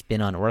business. It's been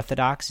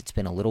unorthodox, it's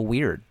been a little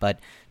weird, but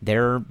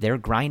they're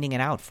grinding it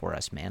out for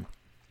us, man.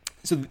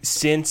 So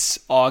since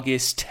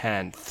August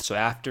 10th, so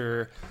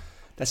after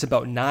that's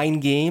about 9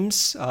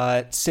 games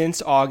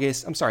since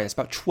August. I'm sorry, that's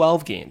about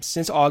 12 games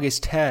since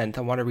August 10th.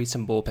 I want to read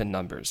some bullpen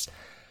numbers.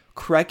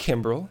 Craig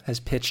Kimbrell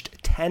has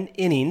pitched 10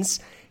 innings.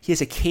 He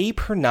has a K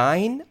per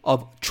 9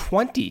 of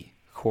 20,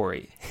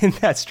 Corey, in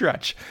that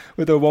stretch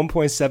with a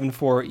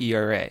 1.74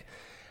 ERA.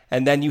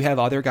 And then you have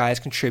other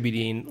guys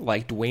contributing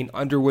like Dwayne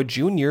Underwood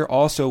Jr.,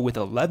 also with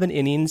 11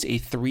 innings, a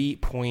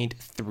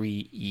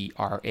 3.3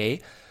 ERA.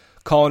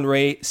 Colin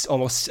Ray,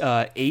 almost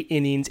 8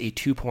 innings, a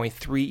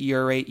 2.3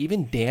 ERA.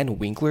 Even Dan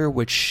Winkler,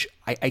 which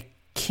I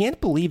can't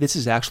believe this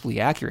is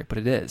actually accurate, but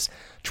it is.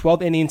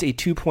 12 innings, a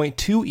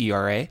 2.2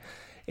 ERA.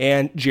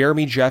 And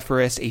Jeremy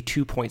Jeffress, a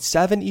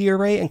 2.7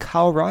 ERA. And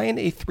Kyle Ryan,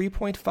 a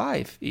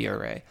 3.5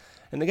 ERA.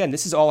 And again,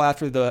 this is all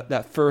after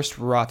that first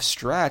rough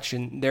stretch,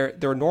 and they're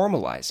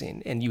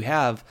normalizing. And you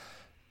have,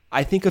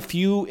 I think, a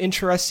few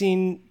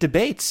interesting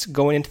debates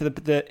going into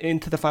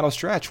the final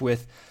stretch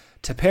with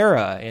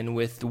Tepera and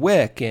with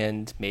Wick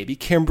and maybe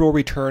Kimbrell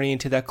returning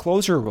to that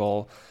closer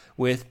role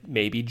with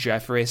maybe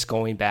Jeffress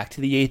going back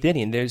to the 8th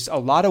inning. There's a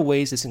lot of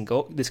ways this can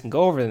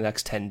go over the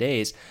next 10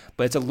 days,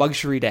 but it's a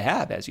luxury to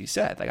have, as you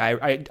said. Like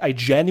I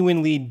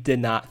genuinely did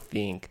not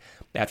think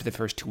after the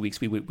first 2 weeks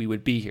we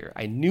would be here.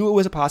 I knew it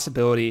was a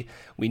possibility.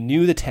 We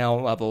knew the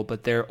talent level,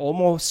 but they're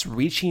almost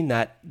reaching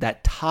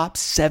that top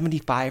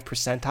 75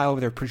 percentile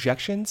of their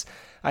projections,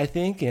 I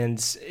think. And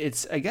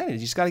it's again, you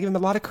just got to give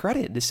them a lot of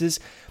credit. This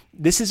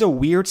is a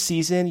weird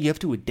season. You have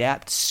to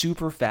adapt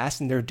super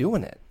fast, and they're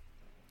doing it.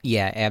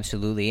 Yeah,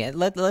 absolutely.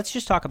 Let's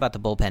just talk about the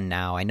bullpen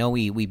now. I know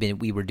we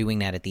were doing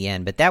that at the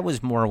end, but that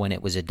was more when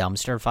it was a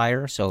dumpster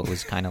fire. So it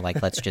was kind of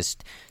like, let's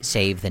just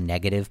save the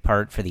negative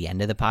part for the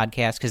end of the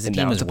podcast because the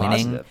team was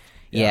winning.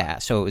 Yeah,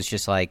 so it was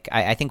just like,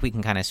 I think we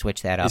can kind of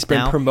switch that up now. It's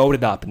been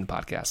promoted up in the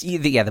podcast.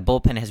 Yeah, the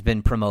bullpen has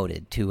been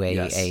promoted to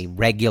a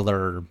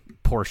regular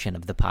portion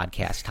of the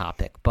podcast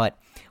topic. But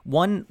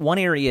one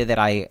area that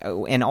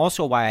and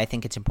also why I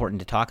think it's important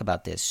to talk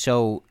about this.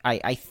 So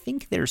I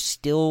think there's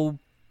still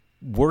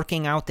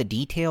working out the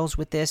details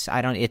with this.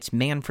 It's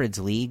Manfred's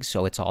league,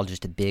 so it's all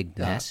just a big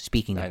mess.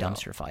 Speaking of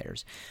dumpster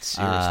fires.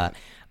 Seriously.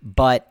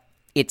 But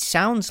it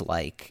sounds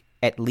like,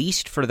 at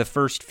least for the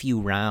first few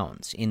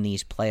rounds in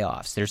these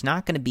playoffs, there's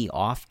not going to be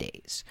off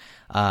days.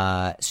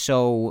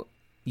 So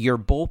your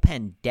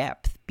bullpen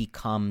depth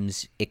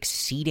becomes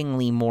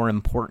exceedingly more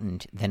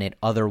important than it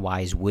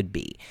otherwise would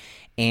be.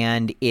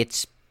 And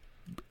it's,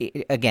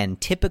 again,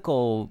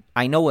 typical.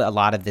 I know a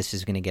lot of this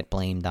is going to get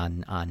blamed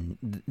on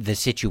the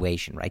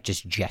situation, right?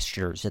 Just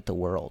gestures at the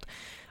world.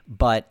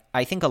 But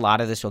I think a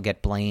lot of this will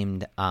get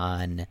blamed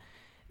on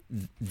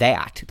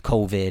that,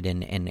 COVID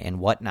and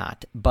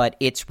whatnot. But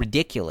it's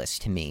ridiculous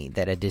to me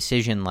that a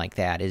decision like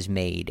that is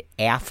made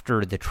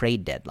after the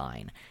trade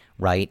deadline,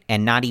 right?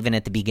 And not even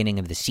at the beginning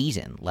of the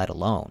season, let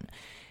alone.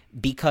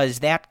 Because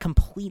that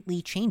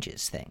completely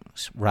changes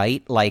things,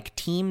 right? Like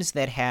teams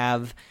that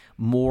have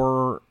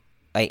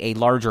a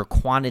larger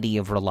quantity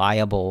of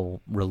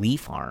reliable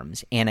relief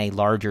arms and a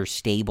larger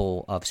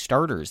stable of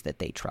starters that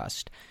they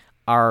trust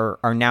are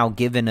now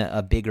given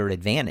a bigger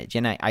advantage.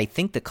 And I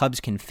think the Cubs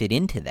can fit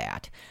into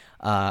that.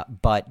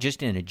 But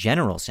just in a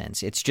general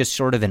sense, it's just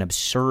sort of an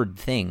absurd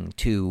thing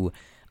to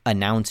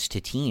announce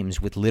to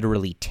teams with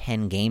literally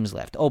 10 games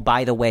left. Oh,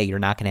 by the way, you're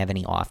not going to have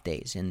any off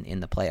days in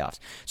the playoffs.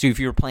 So if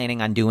you're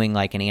planning on doing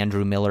like an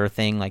Andrew Miller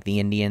thing, like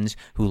the Indians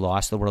who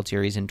lost the World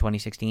Series in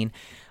 2016,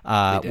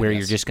 where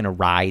you're just going to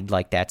ride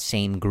like that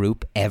same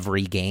group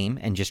every game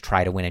and just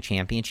try to win a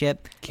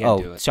championship.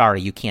 Can't do it. Sorry,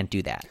 you can't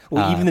do that.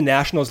 Well, even the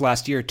Nationals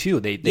last year too,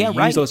 they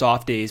used those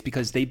off days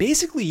because they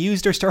basically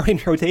used their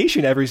starting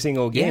rotation every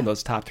single game,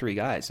 those top 3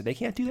 guys. So they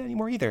can't do that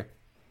anymore either.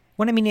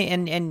 Well, I mean,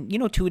 and you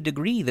know, to a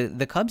degree,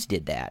 the Cubs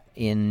did that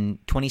in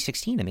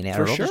 2016. I mean,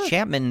 Aroldis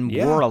Chapman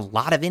wore a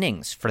lot of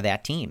innings for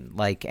that team.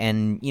 Like,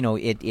 and you know,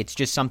 it's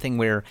just something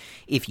where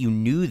if you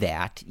knew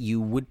that,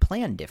 you would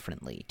plan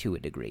differently to a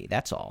degree.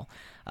 That's all.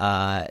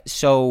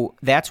 So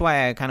that's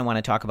why I kind of want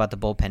to talk about the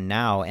bullpen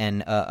now,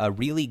 and a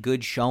really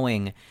good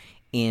showing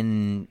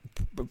in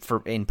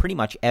pretty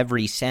much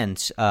every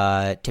sense.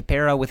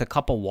 Tepera with a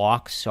couple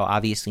walks, so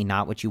obviously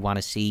not what you want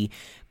to see.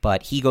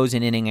 But he goes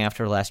an inning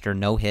after Lester,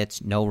 no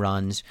hits, no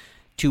runs,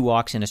 2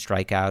 walks and a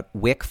strikeout.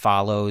 Wick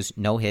follows,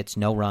 no hits,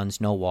 no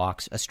runs, no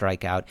walks, a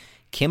strikeout.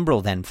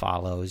 Kimbrel then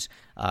follows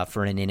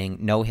for an inning,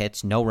 no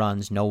hits, no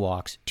runs, no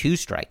walks, 2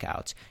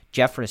 strikeouts.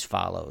 Jeffress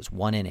follows,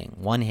 1 inning,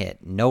 1 hit,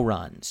 no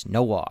runs,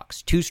 no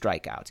walks, 2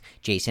 strikeouts.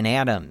 Jason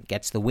Adam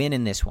gets the win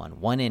in this one,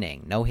 1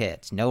 inning, no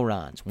hits, no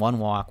runs, 1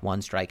 walk,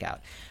 1 strikeout.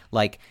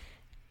 Like,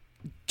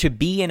 to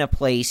be in a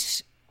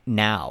place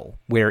now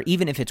where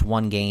even if it's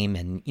one game,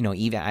 and you know,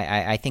 even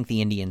I think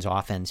the Indians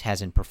offense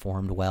hasn't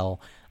performed well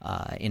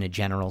in a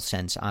general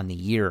sense on the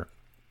year,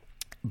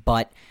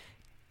 but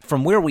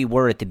from where we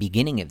were at the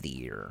beginning of the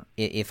year,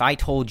 if I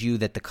told you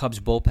that the Cubs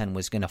bullpen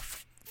was going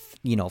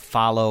to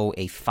follow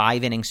a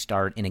 5-inning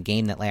start in a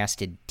game that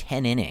lasted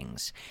 10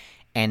 innings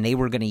and they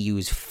were going to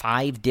use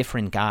 5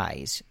 different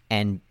guys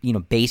and, you know,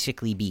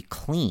 basically be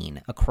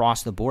clean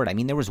across the board. I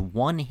mean, there was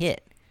 1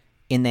 hit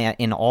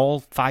in all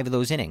 5 of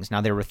those innings.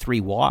 Now, there were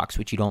 3 walks,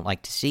 which you don't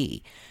like to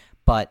see,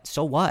 but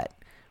so what,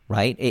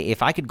 right?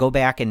 If I could go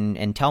back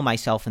and tell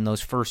myself in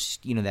those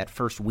first, you know, that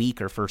first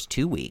week or first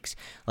 2 weeks,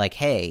 like,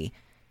 hey,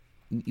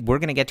 we're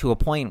going to get to a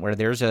point where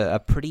there's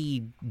a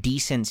pretty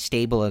decent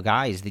stable of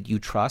guys that you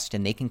trust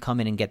and they can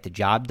come in and get the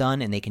job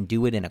done and they can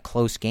do it in a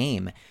close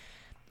game,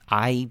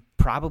 I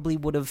probably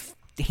would have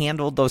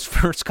handled those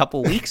first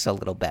couple weeks a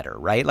little better,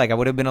 right? Like I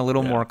would have been a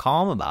little more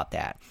calm about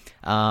that.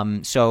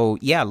 So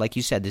yeah, like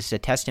you said, this is a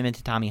testament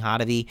to Tommy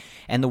Hotovy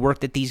and the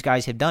work that these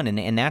guys have done.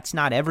 And that's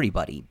not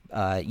everybody,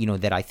 you know,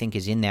 that I think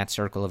is in that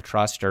circle of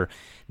trust or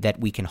that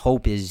we can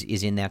hope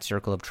is in that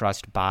circle of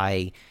trust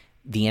by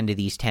the end of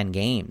these 10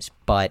 games.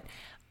 But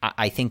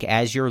I think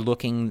as you're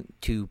looking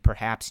to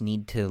perhaps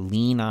need to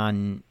lean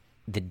on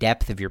the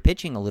depth of your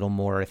pitching a little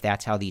more, if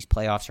that's how these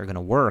playoffs are going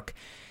to work,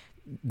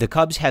 the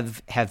Cubs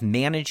have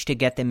managed to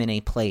get them in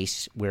a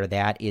place where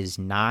that is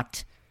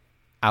not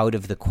out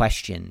of the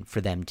question for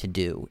them to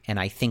do. And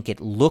I think it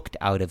looked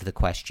out of the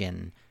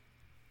question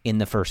in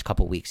the first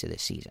couple weeks of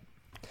this season.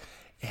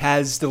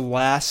 Has the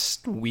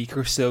last week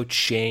or so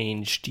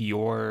changed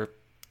your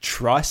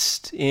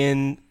trust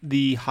in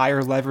the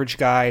higher leverage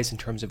guys in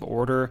terms of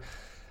order?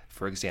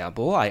 For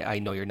example, I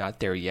know you're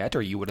not there yet,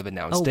 or you would have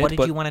announced it. What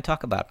did you want to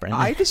talk about,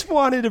 Brendan? I just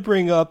wanted to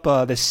bring up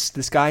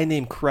this guy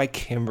named Craig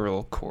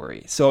Kimbrel,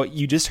 Corey. So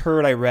you just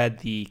heard I read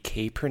the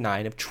K per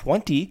 9 of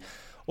 20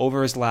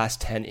 over his last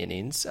 10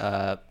 innings.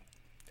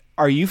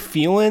 Are you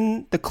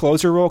feeling the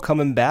closer role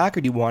coming back,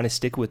 or do you want to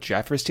stick with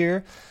Jeffress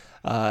here?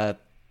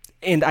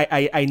 And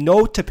I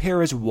know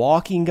Tepera's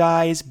walking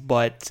guys,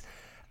 but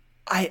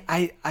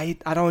I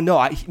don't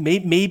know.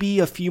 Maybe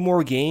a few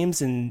more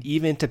games and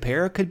even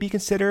Tepera could be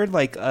considered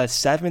like a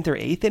 7th or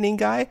 8th inning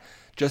guy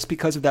just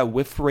because of that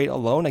whiff rate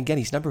alone. Again,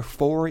 he's number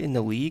 4 in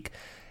the league.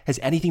 Has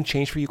anything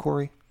changed for you,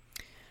 Corey?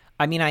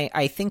 I mean,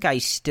 I think I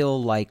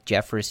still like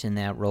Jeffress in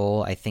that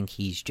role. I think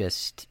he's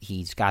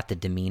got the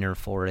demeanor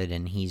for it,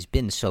 and he's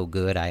been so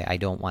good. I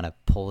don't want to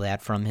pull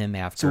that from him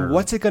after. So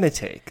what's it going to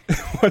take?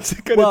 What's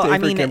it going to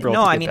take for Kimbrel?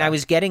 No, I mean, I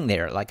was getting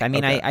there. Like, I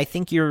mean, okay. I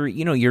think you're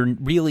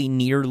really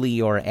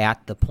nearly or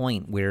at the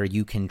point where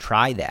you can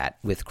try that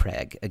with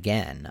Craig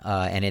again.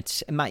 And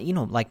it's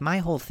my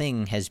whole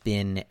thing has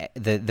been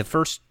the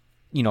first,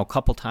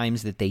 couple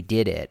times that they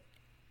did it.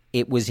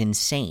 It was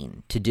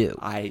insane to do.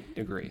 I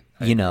agree.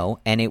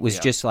 And it was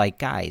just like,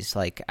 guys,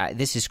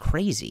 this is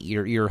crazy.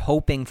 You're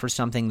hoping for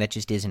something that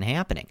just isn't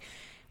happening.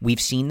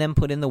 We've seen them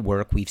put in the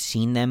work. We've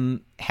seen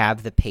them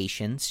have the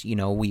patience.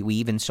 We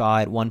even saw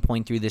at one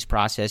point through this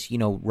process,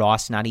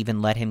 Ross not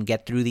even let him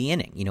get through the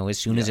inning. As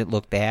soon as it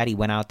looked bad, he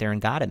went out there and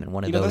got him in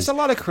one of those. There's a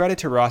lot of credit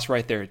to Ross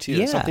right there, too.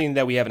 Yeah. Something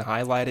that we haven't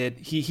highlighted.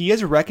 He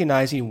is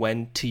recognizing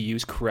when to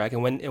use Craig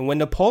and when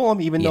to pull him,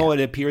 even though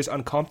it appears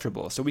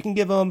uncomfortable. So we can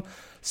give him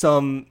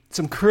some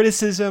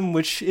criticism,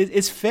 which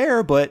is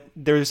fair, but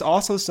there's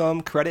also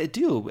some credit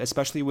due,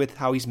 especially with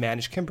how he's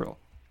managed Kimbrel.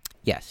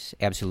 Yes,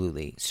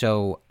 absolutely.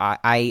 So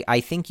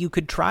I think you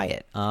could try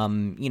it.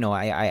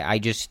 I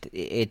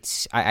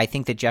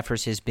think that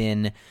Jeffress has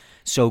been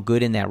so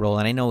good in that role,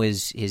 and I know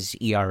his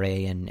ERA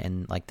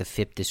and like the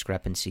FIP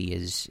discrepancy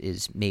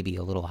is maybe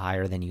a little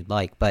higher than you'd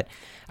like, but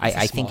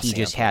I think he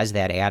just has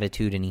that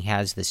attitude and he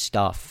has the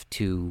stuff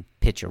to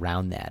pitch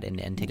around that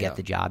and to get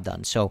the job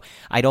done. So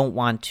I don't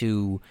want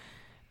to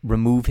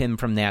remove him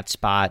from that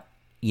spot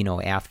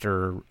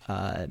after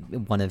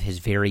one of his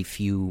very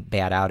few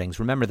bad outings.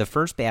 Remember, the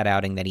first bad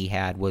outing that he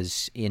had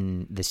was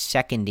in the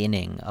second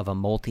inning of a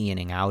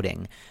multi-inning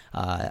outing,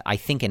 I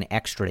think in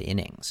extra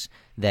innings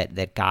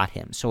that got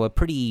him. So a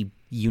pretty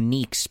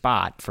unique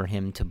spot for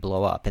him to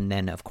blow up. And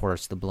then, of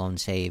course, the blown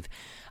save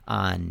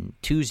on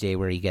Tuesday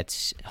where he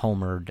gets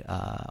homered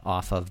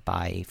off of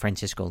by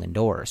Francisco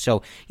Lindor.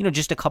 So,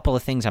 just a couple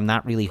of things I'm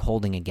not really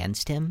holding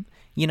against him.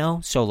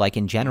 So like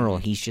in general,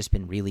 he's just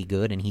been really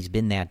good and he's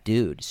been that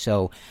dude.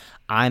 So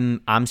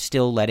I'm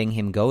still letting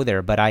him go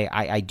there, but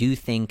I do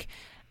think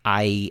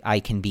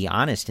I can be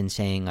honest in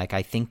saying, like,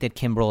 I think that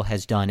Kimbrel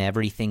has done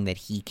everything that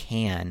he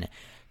can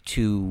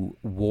to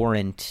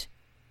warrant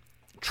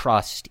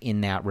trust in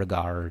that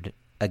regard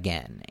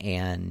again.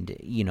 And,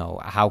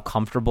 how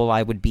comfortable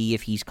I would be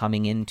if he's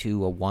coming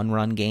into a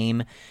one-run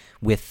game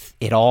with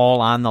it all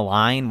on the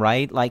line,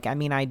 right? Like, I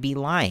mean, I'd be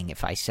lying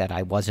if I said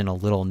I wasn't a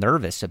little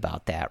nervous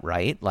about that,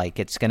 right? Like,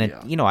 it's going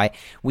to,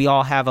 we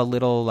all have a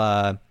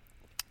little,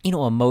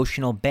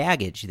 emotional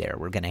baggage there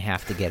we're going to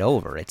have to get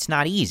over. It's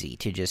not easy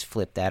to just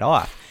flip that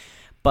off.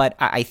 But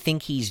I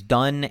think he's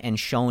done and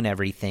shown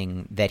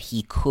everything that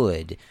he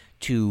could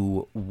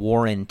to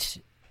warrant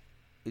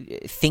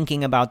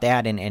thinking about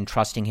that and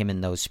trusting him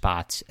in those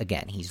spots.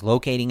 Again, he's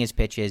locating his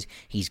pitches,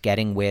 he's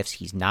getting whiffs,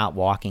 he's not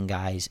walking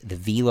guys, the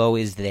velo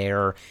is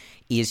there.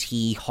 Is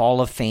he Hall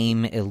of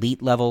Fame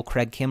elite level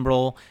Craig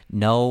Kimbrel?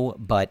 No,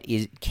 but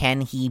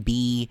can he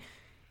be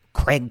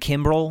Craig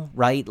Kimbrel,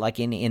 right? Like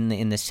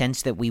in the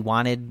sense that we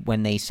wanted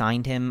when they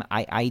signed him,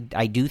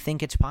 I do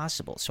think it's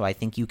possible. So I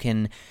think you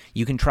can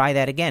try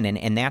that again,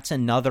 and that's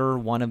another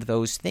one of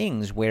those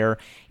things where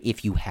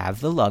if you have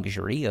the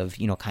luxury of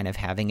kind of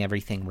having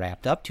everything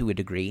wrapped up to a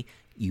degree,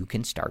 you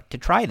can start to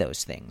try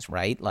those things,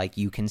 right? Like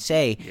you can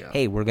say,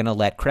 hey, we're going to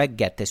let Craig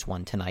get this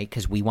one tonight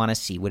because we want to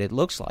see what it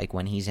looks like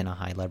when he's in a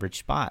high leverage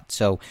spot.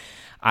 So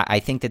I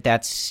think that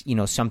that's,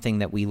 something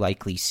that we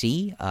likely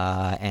see,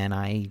 and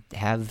I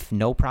have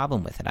no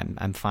problem with it.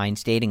 I'm fine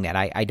stating that.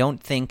 I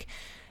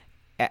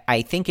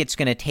think it's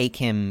going to take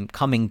him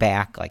coming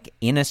back like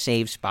in a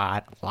save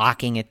spot,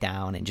 locking it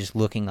down, and just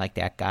looking like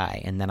that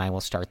guy. And then I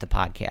will start the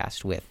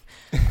podcast with,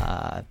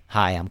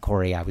 hi, I'm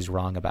Corey. I was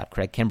wrong about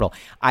Craig Kimbrel.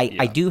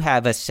 I do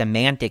have a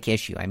semantic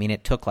issue. I mean,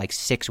 it took like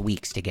 6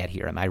 weeks to get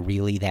here. Am I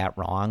really that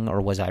wrong, or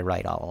was I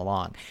right all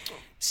along?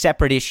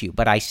 Separate issue,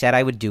 but I said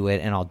I would do it,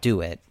 and I'll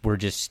do it.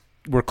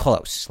 We're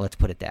close. Let's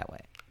put it that way.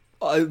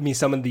 I mean,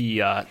 some of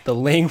the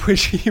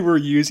language you were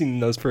using in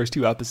those first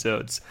 2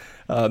 episodes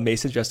may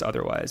suggest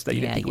otherwise, that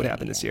you didn't think would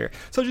happen this year.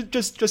 So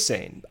just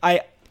saying,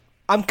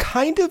 I'm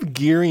kind of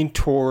gearing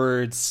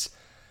towards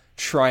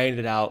trying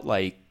it out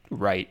like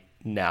right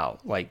now.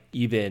 Like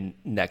even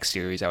next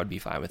series, I would be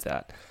fine with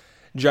that.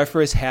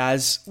 Jeffress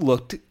has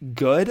looked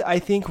good, I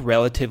think,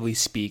 relatively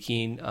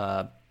speaking,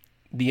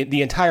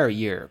 the entire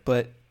year,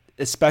 but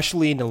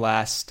especially in the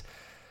last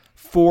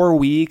 4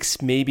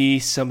 weeks, maybe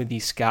some of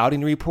these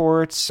scouting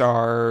reports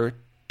are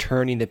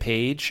turning the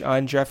page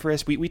on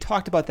Jeffress. We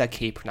talked about that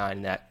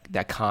K-9,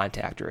 that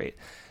contact rate,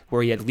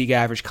 where he had league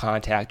average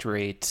contact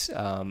rate,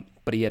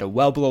 but he had a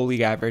well below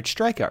league average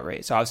strikeout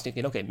rate. So I was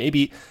thinking, okay,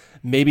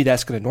 maybe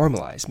that's going to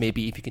normalize.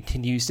 Maybe if he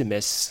continues to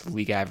miss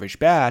league average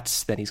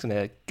bats, then he's going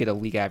to get a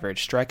league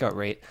average strikeout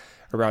rate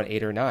around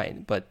 8 or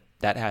 9. But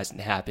that hasn't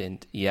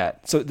happened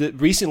yet. So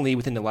recently,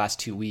 within the last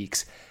 2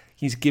 weeks,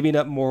 he's giving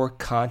up more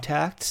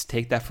contacts.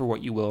 Take that for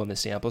what you will in the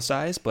sample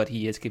size, but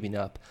he is giving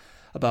up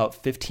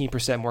about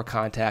 15% more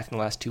contact in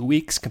the last 2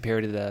 weeks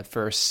compared to the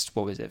first,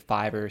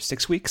 5 or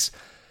 6 weeks.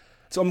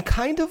 So I'm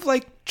kind of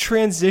like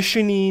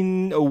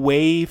transitioning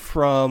away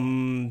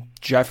from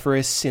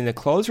Jeffress in the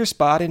closer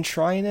spot and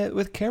trying it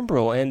with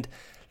Kimbrel. And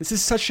this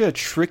is such a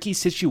tricky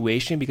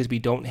situation because we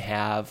don't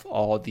have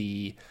all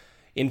the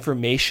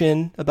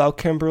information about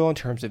Kimbrel in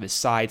terms of his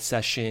side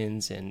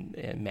sessions and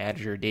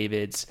manager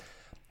David's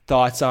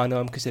thoughts on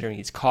him, considering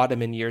he's caught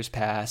him in years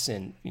past,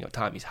 and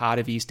Tommy's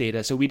Hottovese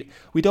data. So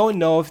we don't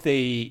know if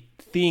they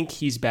think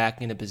he's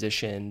back in a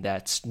position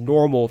that's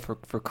normal for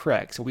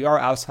Craig. So we are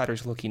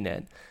outsiders looking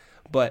in.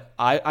 But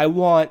I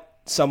want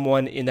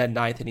someone in that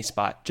ninth inning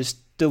spot just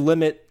to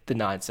limit the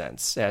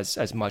nonsense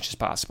as much as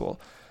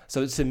possible.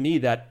 So to me,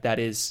 that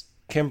is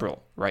Kimbrel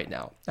right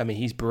now. I mean,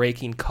 he's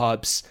breaking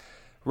Cubs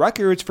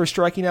records for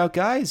striking out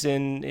guys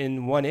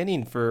in one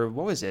inning for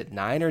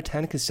 9 or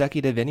 10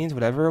 consecutive innings,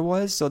 whatever it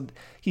was. So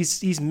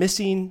he's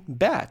missing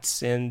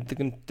bats, and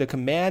the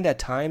command at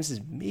times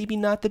is maybe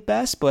not the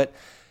best, but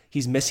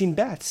he's missing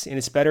bats, and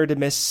it's better to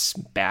miss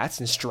bats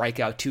and strike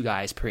out 2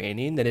 guys per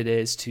inning than it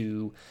is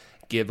to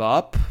give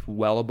up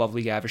well above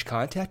league average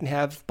contact and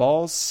have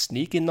balls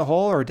sneak in the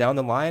hole or down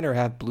the line or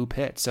have blue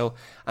pit. So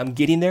I'm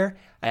getting there.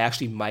 I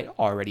actually might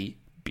already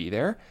be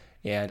there,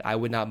 and I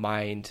would not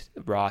mind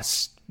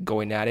Ross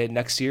going at it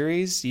next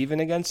series, even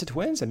against the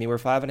Twins. I mean, we're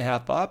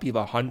 5.5 up. You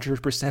have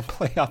 100%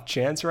 playoff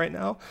chance right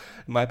now.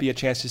 It might be a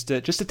chance just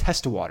to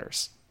test the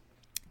waters.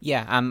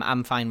 Yeah,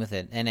 I'm fine with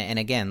it. And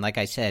again, like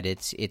I said,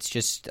 it's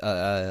just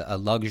a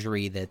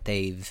luxury that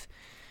they've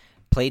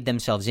played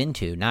themselves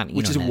into,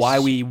 which is why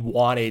we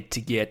wanted to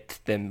get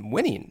them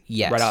winning.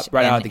 Yes,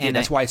 right out of the gate.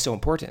 That's why it's so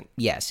important.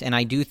 Yes, and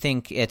I do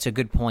think it's a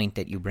good point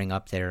that you bring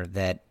up there,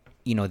 that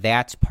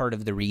that's part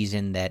of the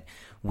reason that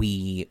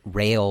we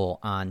rail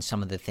on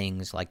some of the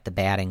things like the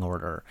batting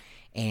order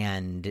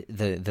and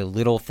the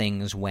little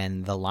things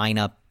when the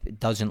lineup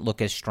doesn't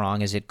look as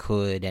strong as it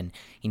could, and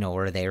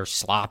or they're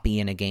sloppy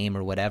in a game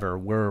or whatever.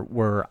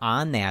 We're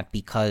on that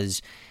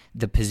because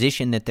the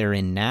position that they're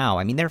in now,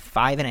 I mean, they're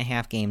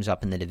 5.5 games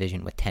up in the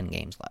division with 10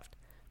 games left,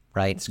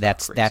 right?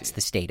 That's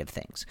the state of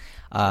things.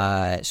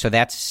 So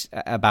that's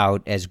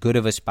about as good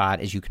of a spot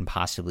as you can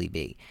possibly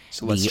be.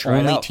 So let's try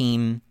it out.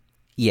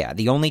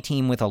 The only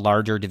team with a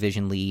larger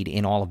division lead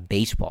in all of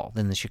baseball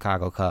than the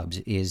Chicago Cubs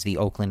is the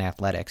Oakland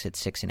Athletics at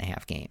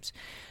 6.5 games.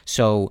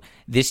 So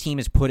this team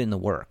has put in the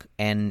work,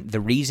 and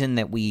the reason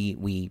that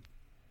we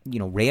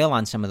rail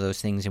on some of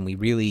those things and we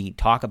really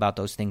talk about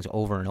those things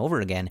over and over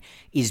again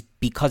is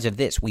because of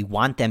this. We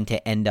want them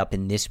to end up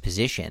in this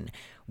position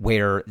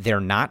where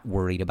they're not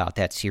worried about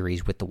that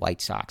series with the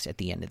White Sox at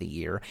the end of the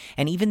year.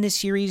 And even this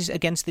series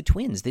against the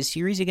Twins,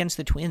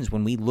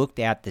 when we looked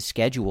at the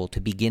schedule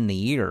to begin the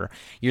year,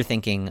 you're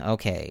thinking,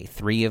 okay,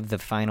 3 of the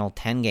final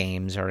 10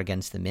 games are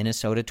against the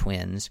Minnesota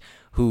Twins,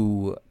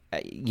 who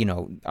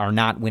are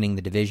not winning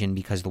the division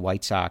because the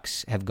White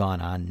Sox have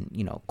gone on,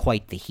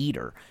 quite the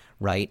heater,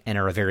 right, and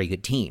are a very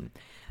good team.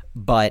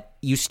 But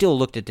you still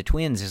looked at the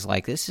Twins as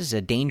like, this is a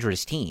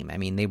dangerous team. I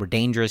mean, they were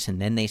dangerous, and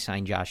then they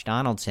signed Josh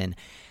Donaldson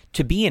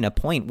to be in a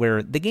point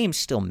where the games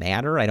still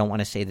matter. I don't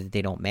want to say that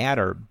they don't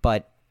matter,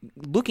 but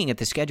looking at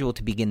the schedule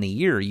to begin the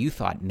year, you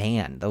thought,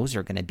 man, those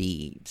are going to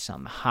be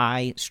some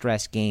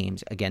high-stress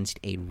games against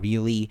a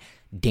really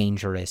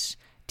dangerous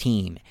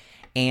team.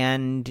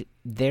 And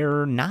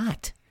they're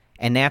not.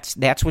 And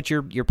that's what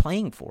you're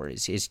playing for,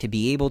 is to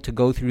be able to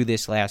go through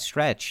this last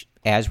stretch,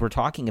 as we're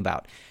talking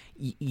about.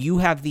 You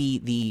have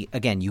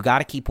again, you got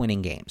to keep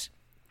winning games.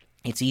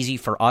 It's easy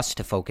for us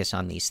to focus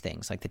on these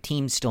things. Like, the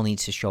team still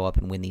needs to show up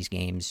and win these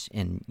games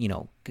and,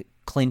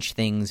 clinch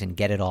things and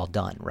get it all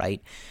done,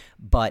 right?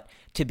 But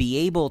to be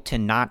able to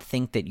not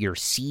think that your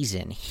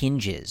season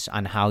hinges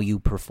on how you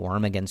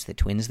perform against the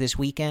Twins this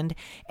weekend,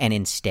 and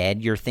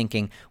instead you're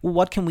thinking, well,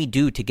 what can we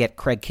do to get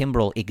Craig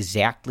Kimbrel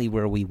exactly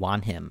where we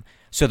want him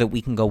so that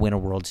we can go win a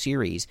World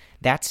Series?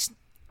 That's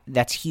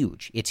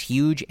huge. It's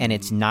huge, and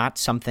it's not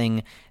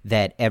something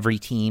that every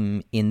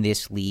team in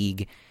this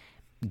league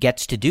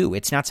gets to do.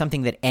 It's not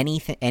something that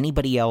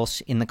anybody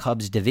else in the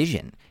Cubs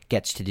division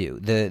gets to do.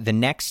 The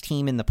next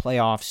team in the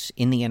playoffs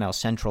in the NL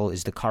Central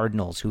is the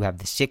Cardinals, who have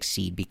the 6th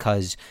seed,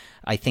 because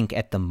I think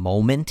at the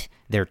moment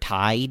they're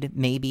tied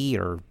maybe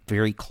or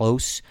very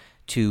close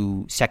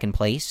to second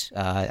place.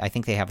 I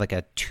think they have like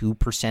a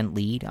 2%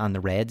 lead on the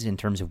Reds in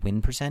terms of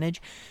win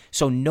percentage.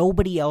 So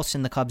nobody else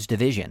in the Cubs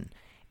division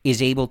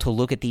is able to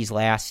look at these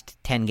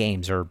last 10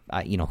 games, or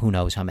who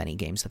knows how many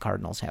games the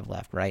Cardinals have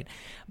left, right?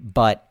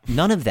 But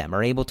none of them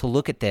are able to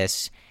look at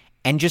this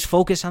and just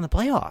focus on the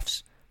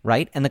playoffs,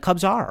 right? And the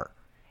Cubs are.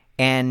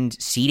 And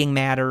seeding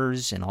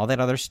matters and all that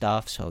other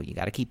stuff, so you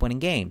got to keep winning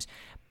games.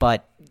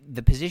 But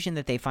the position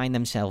that they find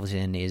themselves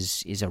in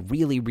is a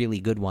really, really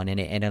good one,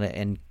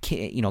 and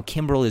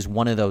Kimbrel is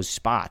one of those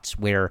spots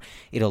where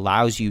it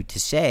allows you to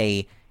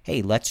say,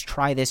 "Hey, let's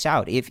try this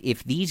out."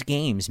 If these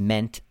games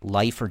meant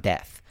life or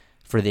death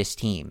for this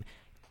team,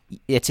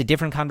 it's a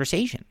different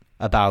conversation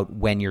about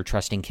when you're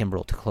trusting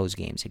Kimbrel to close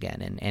games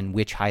again and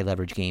which high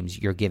leverage games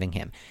you're giving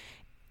him.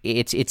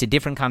 It's a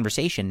different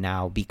conversation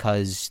now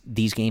because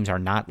these games are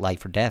not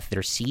life or death.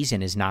 Their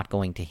season is not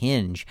going to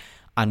hinge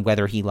on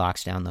whether he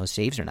locks down those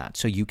saves or not.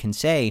 So you can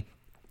say,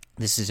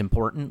 this is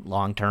important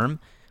long term.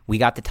 We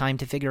got the time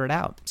to figure it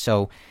out.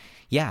 So,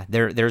 yeah,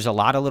 there's a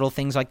lot of little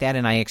things like that,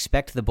 and I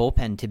expect the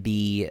bullpen to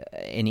be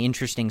an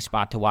interesting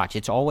spot to watch.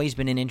 It's always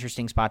been an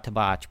interesting spot to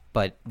watch,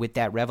 but with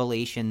that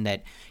revelation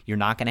that you're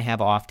not going to have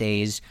off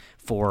days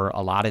for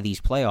a lot of these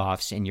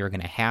playoffs, and you're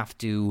going to have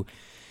to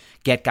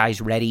get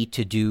guys ready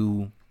to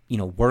do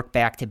work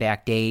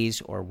back-to-back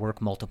days or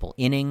work multiple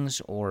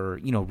innings or,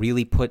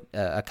 really put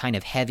a kind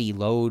of heavy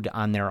load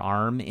on their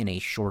arm in a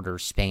shorter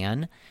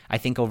span. I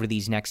think over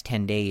these next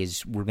 10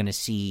 days, we're going to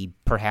see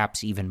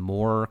perhaps even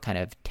more kind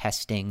of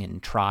testing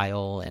and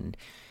trial and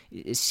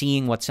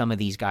seeing what some of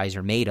these guys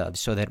are made of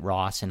so that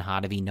Ross and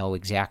Hottovy know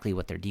exactly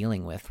what they're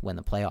dealing with when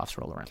the playoffs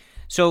roll around.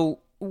 So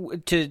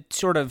to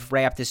sort of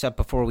wrap this up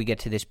before we get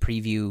to this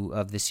preview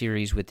of the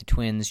series with the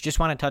Twins, just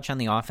want to touch on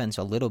the offense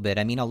a little bit.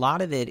 I mean, a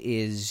lot of it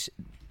is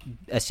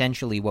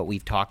essentially what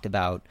we've talked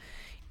about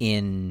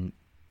in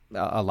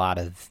a lot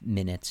of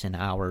minutes and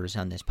hours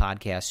on this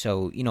podcast.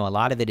 So, a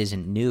lot of it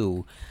isn't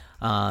new.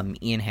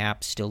 Ian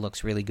Happ still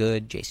looks really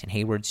good. Jason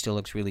Hayward still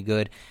looks really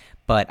good.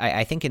 But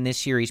I think in this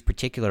series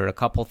particular, a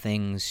couple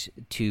things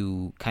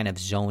to kind of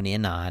zone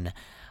in on.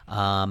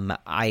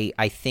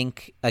 I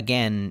think,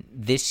 again,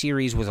 this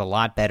series was a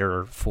lot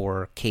better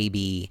for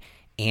KB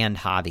and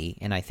Javi,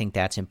 and I think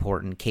that's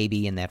important.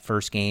 KB in that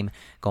first game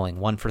going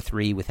 1 for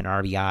 3 with an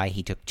RBI.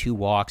 He took 2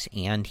 walks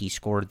and he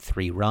scored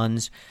 3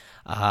 runs.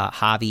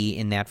 Javi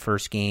in that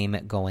first game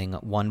going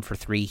 1 for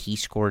 3. He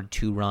scored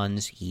 2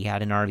 runs. He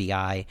had an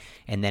RBI.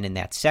 And then in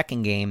that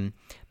second game,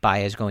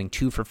 Baez going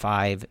 2 for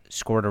 5,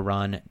 scored a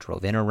run,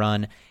 drove in a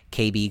run.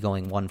 KB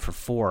going 1 for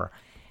 4.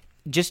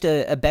 Just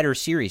a better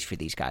series for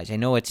these guys. I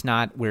know it's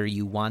not where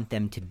you want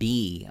them to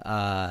be,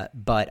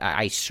 but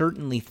I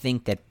certainly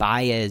think that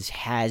Baez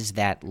has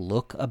that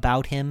look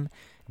about him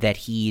that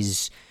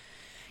he's,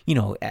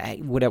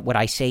 would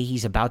I say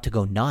he's about to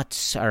go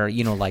nuts or,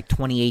 like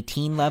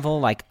 2018 level?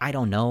 Like, I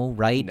don't know,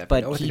 right?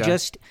 But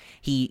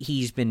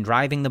he's been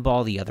driving the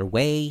ball the other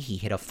way. He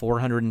hit a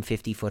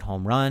 450-foot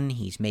home run.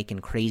 He's making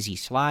crazy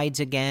slides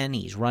again.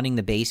 He's running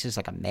the bases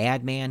like a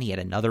madman. He had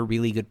another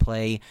really good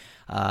play,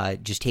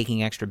 just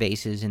taking extra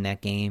bases in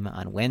that game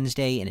on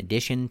Wednesday, in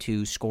addition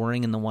to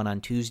scoring in the one on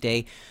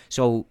Tuesday.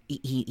 So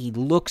he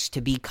looks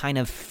to be kind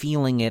of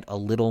feeling it a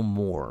little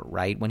more,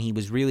 right? When he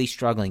was really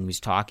struggling, he was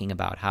talking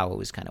about how it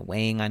was kind of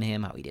weighing on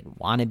him, how he didn't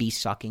want to be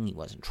sucking. He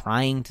wasn't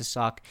trying to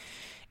suck.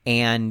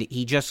 And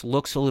he just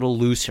looks a little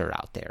looser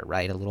out there,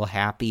 right? A little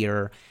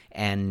happier,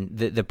 and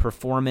the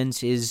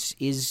performance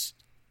is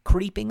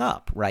creeping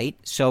up, right?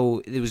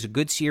 So it was a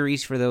good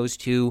series for those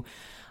two.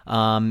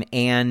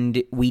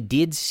 And we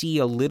did see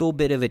a little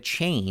bit of a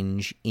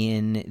change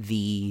in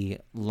the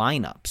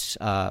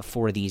lineups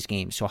for these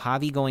games. So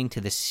Javi going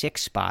to the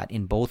 6 spot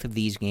in both of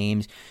these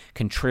games,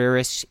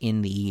 Contreras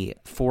in the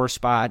 4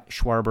 spot,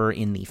 Schwarber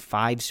in the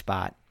 5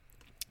 spot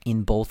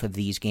in both of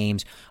these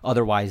games.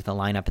 Otherwise, the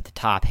lineup at the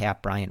top,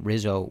 Happ, Bryant,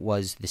 Rizzo,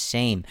 was the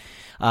same.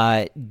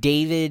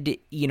 David,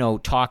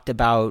 talked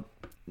about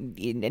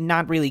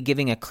not really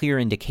giving a clear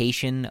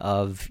indication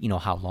of,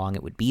 how long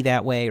it would be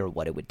that way or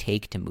what it would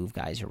take to move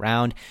guys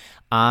around.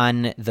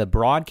 On the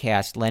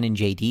broadcast, Len and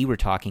JD were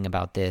talking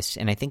about this,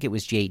 and I think it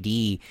was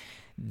JD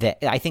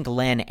that I think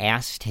Len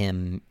asked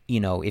him,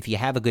 if you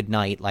have a good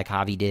night like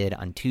Javi did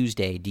on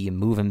Tuesday, do you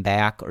move him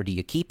back or do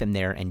you keep him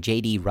there? And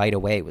JD right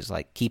away was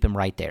like, keep him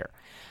right there.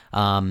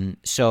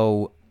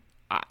 So,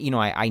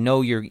 I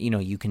know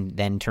you can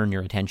then turn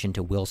your attention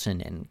to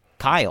Wilson and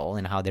Kyle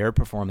and how they're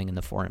performing in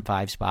the 4 and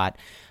 5 spot.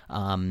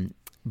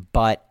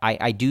 But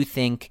I do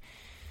think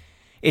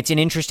it's an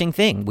interesting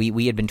thing.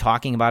 We had been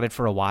talking about it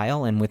for a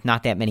while, and with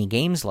not that many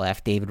games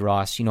left, David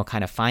Ross,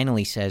 kind of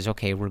finally says,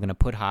 okay, we're going to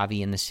put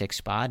Javi in the 6th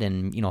spot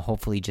and,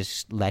 hopefully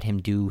just let him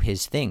do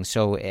his thing.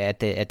 So at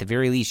the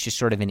very least, just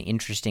sort of an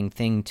interesting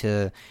thing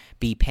to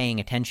be paying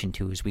attention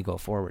to as we go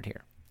forward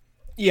here.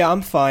 Yeah,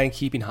 I'm fine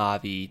keeping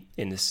Javi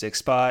in the 6th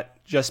spot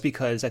just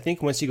because I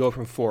think once you go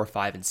from 4,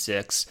 5, and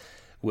 6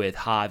 with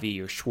Javi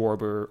or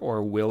Schwarber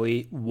or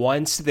Willie,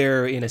 once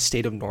they're in a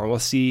state of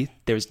normalcy,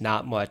 there's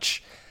not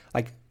much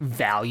like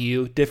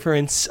value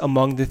difference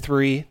among the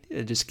three,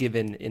 just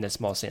given in a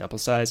small sample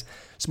size.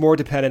 It's more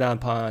dependent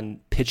upon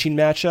pitching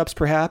matchups,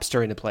 perhaps,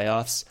 during the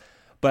playoffs.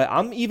 But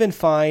I'm even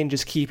fine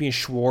just keeping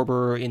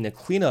Schwarber in the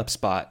cleanup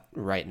spot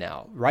right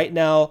now. Right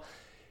now,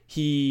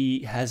 he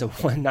has a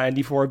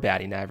 194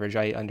 batting average.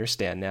 I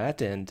understand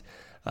that. And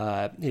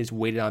his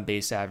weighted on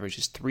base average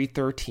is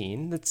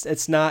 313.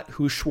 It's not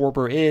who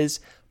Schwarber is,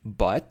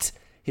 but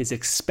his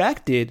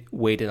expected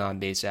weighted on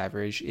base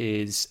average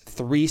is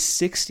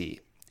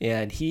 360.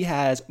 And he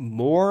has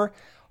more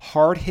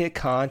hard hit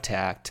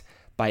contact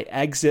by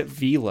exit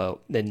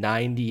velo than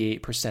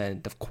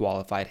 98% of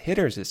qualified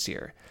hitters this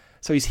year.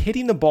 So he's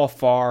hitting the ball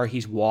far.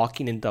 He's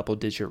walking in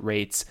double-digit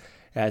rates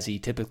as he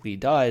typically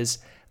does.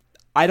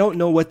 I don't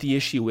know what the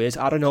issue is.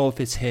 I don't know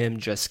if it's him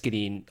just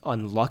getting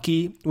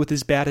unlucky with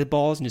his batted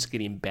balls and just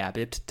getting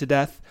BABIP'd to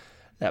death.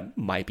 That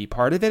might be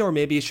part of it, or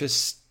maybe it's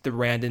just the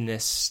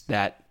randomness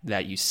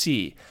that you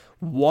see.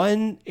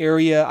 One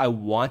area I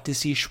want to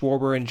see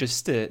Schwarber in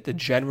just the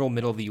general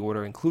middle of the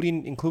order,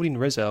 including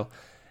Rizzo,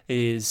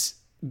 is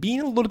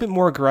being a little bit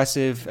more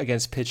aggressive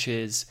against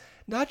pitches,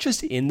 not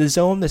just in the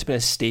zone, that's been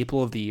a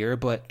staple of the year,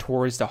 but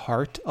towards the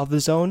heart of the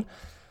zone.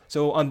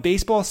 So on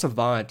Baseball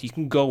Savant, you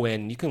can go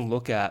in, you can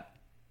look at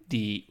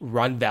the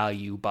run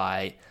value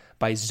by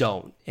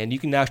zone, and you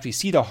can actually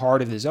see the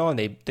heart of the zone.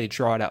 They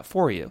draw it out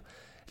for you.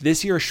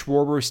 This year,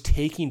 Schwarber's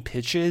taking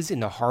pitches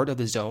in the heart of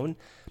the zone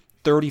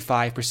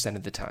 35%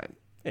 of the time.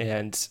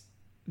 And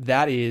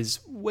that is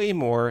way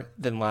more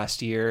than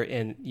last year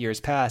and years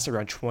past,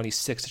 around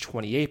 26 to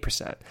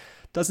 28%.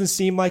 Doesn't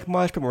seem like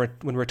much, but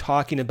when we're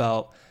talking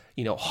about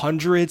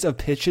hundreds of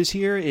pitches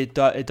here, it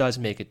does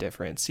make a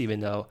difference,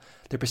 even though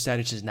the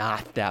percentage is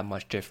not that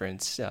much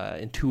difference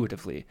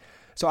intuitively.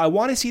 So I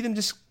want to see them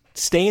just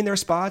stay in their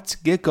spots,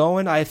 get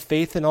going. I have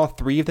faith in all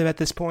three of them at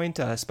this point,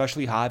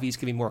 especially Javi's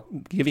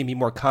giving me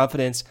more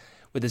confidence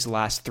with his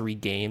last 3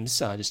 games,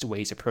 just the way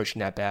he's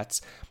approaching at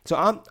bats.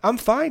 So I'm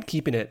fine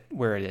keeping it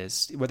where it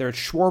is, whether it's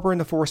Schwarber in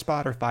the 4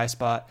 spot or 5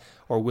 spot,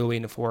 or Willie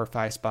in the 4 or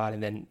 5 spot,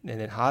 and then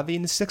Javi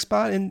in the 6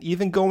 spot, and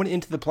even going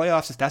into the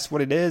playoffs, if that's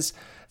what it is,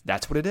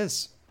 that's what it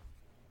is.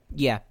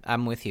 Yeah,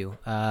 I'm with you.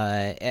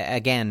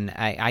 Again,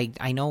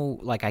 I know,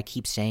 like, I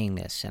keep saying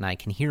this, and I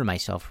can hear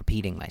myself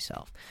repeating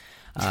myself.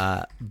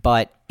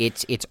 But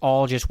it's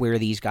all just where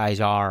these guys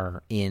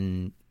are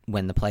in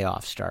when the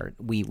playoffs start.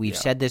 We've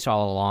said this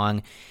all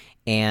along,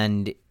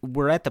 and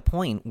we're at the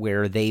point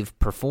where they've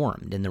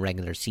performed in the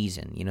regular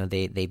season.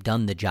 They've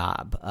done the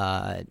job.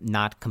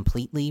 Not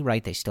completely,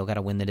 right? They still got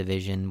to win the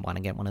division, want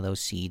to get one of those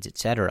seeds,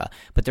 etc.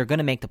 But they're going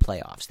to make the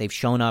playoffs. They've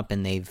shown up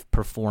and they've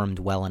performed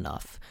well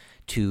enough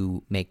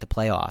to make the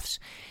playoffs.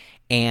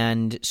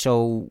 And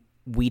so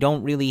we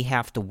don't really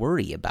have to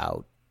worry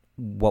about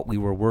what we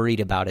were worried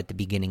about at the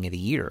beginning of the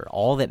year.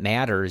 All that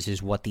matters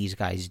is what these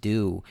guys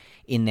do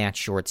in that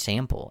short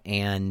sample.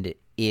 And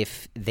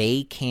if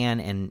they can,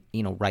 and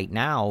right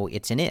now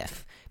it's an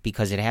if,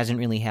 because it hasn't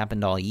really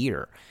happened all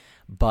year.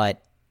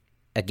 But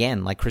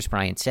again, like Chris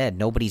Bryant said,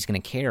 nobody's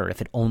going to care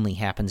if it only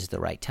happens at the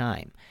right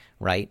time,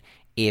 right?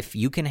 If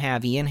you can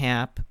have Ian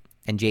Happ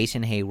and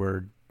Jason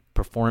Hayward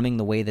performing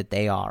the way that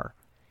they are,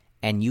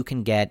 and you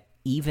can get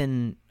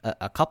even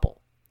a couple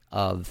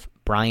of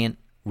Bryant,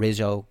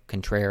 Rizzo,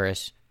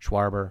 Contreras,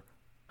 Schwarber,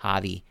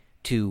 Javi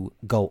to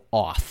go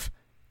off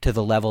to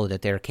the level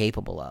that they're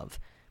capable of,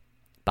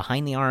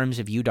 behind the arms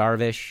of Yu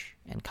Darvish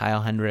and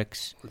Kyle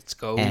Hendricks, let's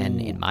go,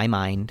 and in my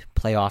mind,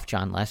 playoff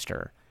John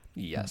Lester.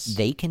 Yes,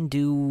 they can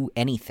do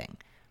anything,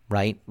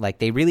 right? Like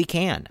they really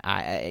can.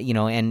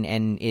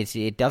 And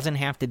it doesn't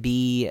have to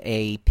be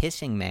a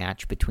pissing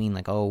match between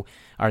like, oh,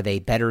 are they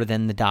better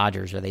than the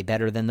Dodgers? Are they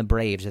better than the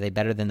Braves? Are they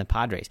better than the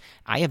Padres?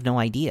 I have no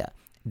idea.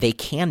 They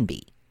can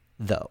be,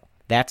 though.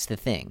 That's the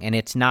thing. And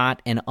it's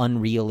not an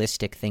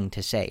unrealistic thing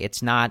to say.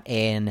 It's not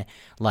an,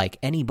 like,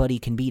 anybody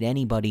can beat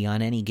anybody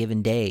on any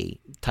given day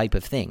type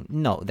of thing.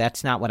 No,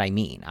 that's not what I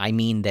mean. I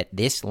mean that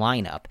this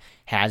lineup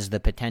has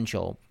the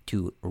potential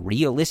to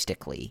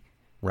realistically,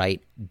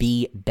 right,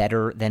 be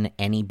better than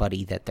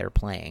anybody that they're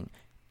playing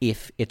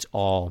if it's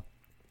all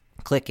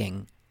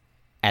clicking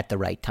at the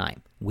right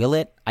time. Will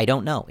it? I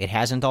don't know. It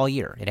hasn't all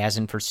year. It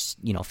hasn't for,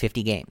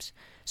 50 games.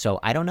 So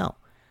I don't know.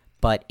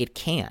 But it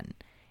can.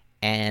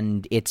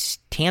 And it's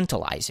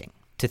tantalizing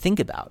to think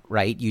about,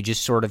 right? You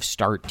just sort of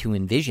start to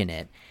envision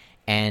it,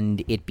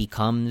 and it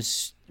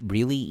becomes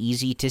really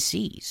easy to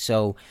see.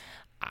 So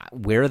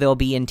where they'll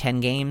be in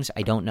 10 games,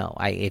 I don't know.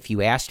 If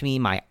you asked me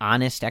my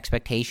honest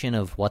expectation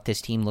of what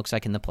this team looks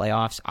like in the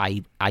playoffs,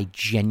 I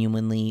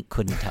genuinely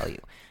couldn't tell you,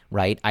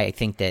 right? I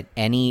think that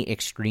any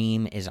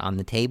extreme is on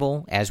the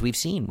table, as we've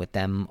seen with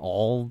them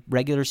all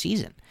regular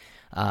season.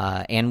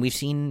 And we've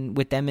seen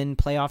with them in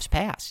playoffs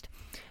past.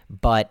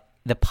 But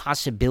the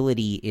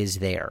possibility is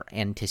there,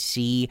 and to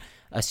see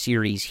a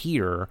series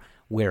here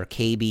where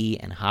KB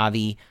and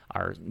Javi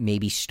are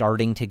maybe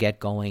starting to get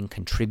going,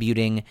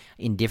 contributing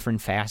in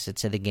different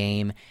facets of the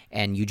game,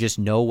 and you just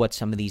know what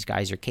some of these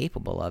guys are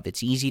capable of,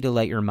 it's easy to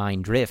let your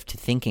mind drift to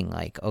thinking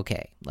like,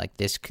 okay, like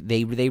this,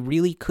 they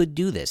really could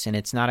do this, and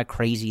it's not a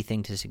crazy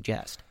thing to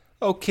suggest.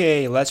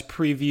 Okay, let's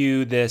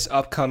preview this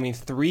upcoming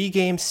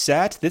 3-game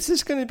set. This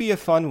is going to be a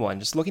fun one.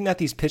 Just looking at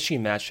these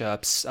pitching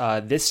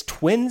matchups, this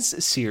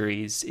Twins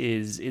series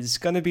is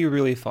going to be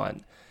really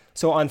fun.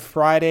 So on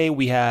Friday,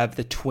 we have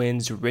the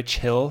Twins' Rich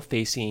Hill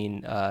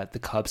facing the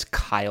Cubs'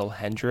 Kyle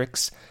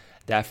Hendricks.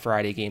 That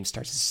Friday game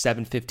starts at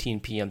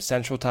 7:15 p.m.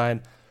 Central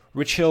Time.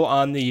 Rich Hill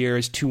on the year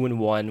is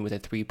 2-1 with a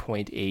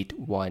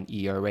 3.81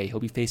 ERA. He'll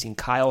be facing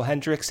Kyle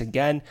Hendricks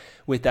again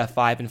with that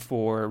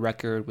 5-4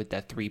 record with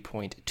that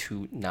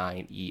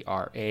 3.29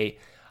 ERA.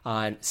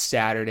 On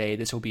Saturday,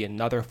 this will be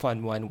another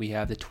fun one. We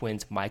have the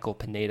Twins' Michael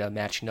Pineda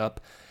matching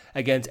up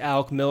against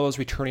Alec Mills,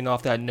 returning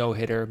off that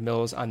no-hitter.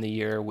 Mills on the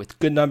year with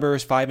good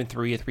numbers,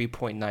 5-3, a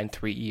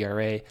 3.93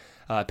 ERA.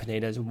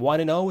 Pineda is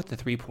 1-0 with the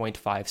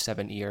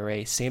 3.57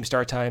 ERA. Same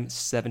start time,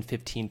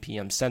 7:15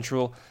 p.m.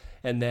 Central.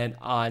 And then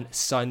on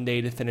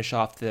Sunday, to finish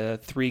off the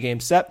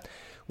 3-game set,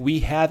 we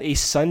have a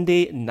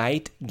Sunday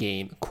night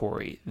game,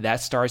 Corey.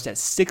 That starts at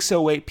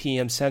 6:08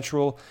 p.m.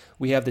 Central.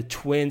 We have the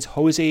Twins'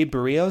 Jose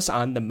Barrios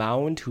on the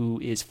mound, who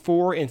is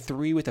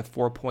 4-3 with a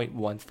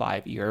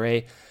 4.15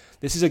 ERA.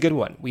 This is a good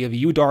one. We have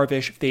Yu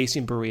Darvish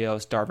facing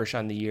Barrios. Darvish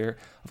on the year,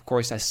 of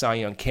course, as Cy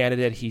Young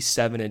candidate. He's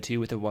 7-2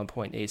 with a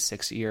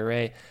 1.86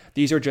 ERA.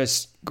 These are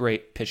just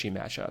great pitching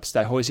matchups.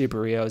 That Jose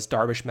Barrios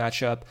Darvish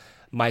matchup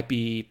might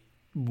be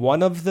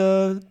one of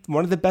the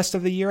best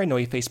of the year. I know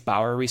he faced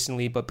Bauer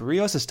recently, but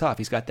Barrios is tough.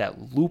 He's got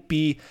that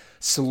loopy,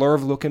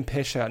 slurve-looking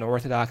pitch at an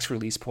orthodox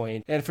release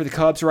point. And for the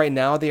Cubs right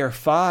now, they are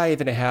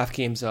 5.5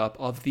 games up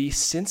of the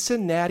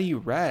Cincinnati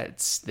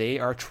Reds. They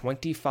are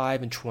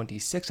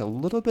 25-26, a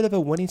little bit of a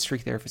winning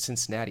streak there for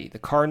Cincinnati. The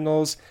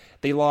Cardinals,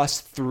 they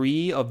lost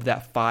 3 of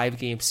that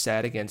 5-game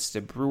set against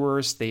the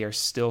Brewers. They are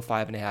still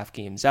 5.5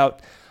 games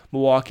out.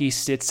 Milwaukee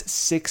sits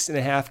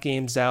 6.5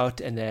 games out.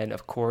 And then,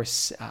 of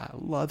course,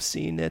 love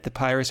seeing it. The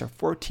Pirates are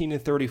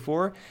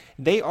 14-34.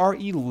 They are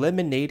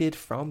eliminated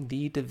from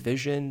the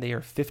division. They are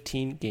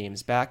 15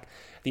 games back.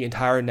 The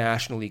entire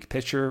National League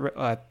picture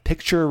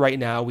right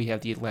now, we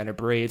have the Atlanta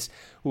Braves,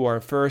 who are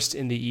first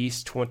in the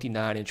East,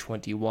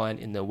 29-21.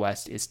 In the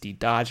West, it's the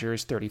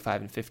Dodgers,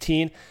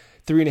 35-15.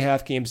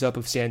 3.5 games up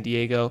of San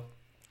Diego.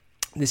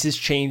 This is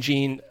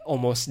changing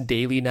almost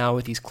daily now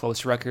with these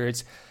close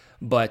records.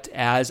 But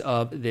as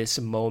of this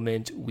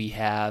moment, we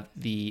have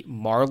the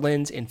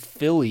Marlins and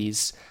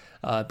Phillies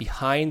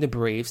behind the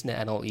Braves in the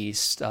NL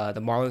East.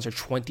 The Marlins are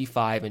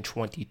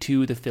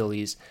 25-22. The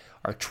Phillies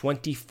are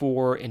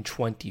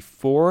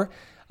 24-24.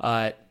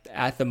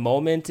 At the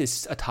moment,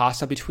 it's a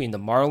toss-up between the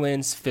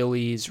Marlins,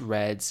 Phillies,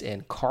 Reds,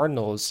 and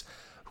Cardinals,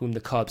 whom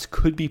the Cubs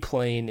could be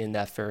playing in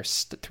that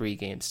first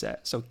 3-game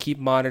set. So keep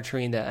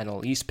monitoring the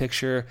NL East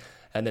picture,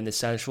 and then the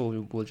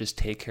Central will just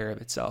take care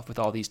of itself with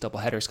all these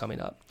doubleheaders coming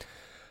up.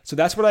 So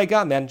that's what I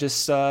got, man.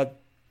 Just have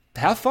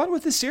fun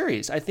with the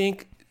series. I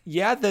think,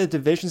 the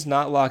division's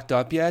not locked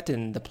up yet,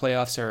 and the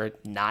playoffs are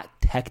not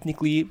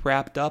technically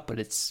wrapped up, but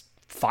it's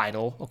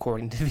final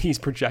according to these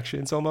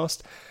projections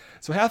almost.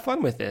 So have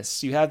fun with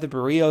this. You have the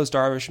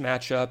Barrios-Darvish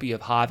matchup. You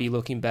have Javi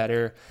looking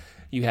better.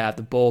 You have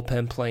the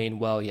bullpen playing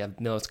well. You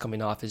have Mills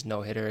coming off his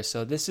no-hitter.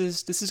 So this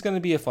is going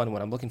to be a fun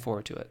one. I'm looking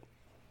forward to it.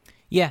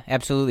 Yeah,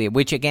 absolutely.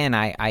 Which, again,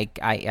 I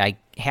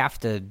have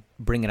to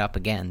bring it up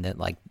again that,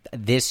 like,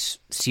 this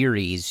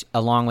series,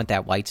 along with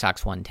that White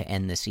Sox one to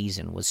end the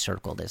season, was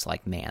circled as,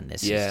 like, man,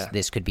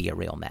 this could be a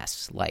real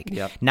mess. Like,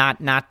 not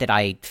that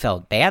I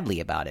felt badly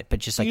about it, but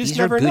just like, these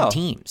are good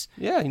teams.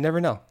 Yeah, you never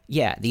know.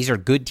 Yeah, these are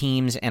good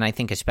teams, and I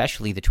think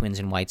especially the Twins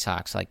and White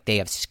Sox, like, they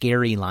have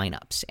scary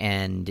lineups.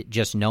 And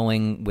just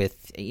knowing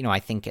with, I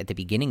think at the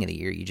beginning of the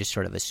year, you just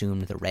sort of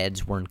assumed the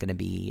Reds weren't going to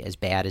be as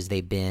bad as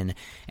they've been,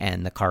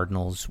 and the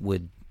Cardinals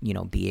would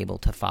be able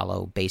to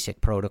follow basic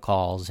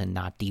protocols and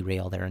not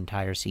derail their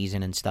entire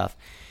season and stuff.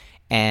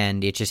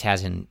 And it just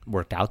hasn't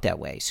worked out that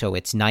way. So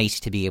it's nice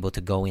to be able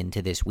to go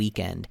into this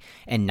weekend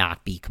and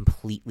not be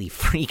completely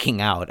freaking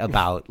out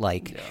about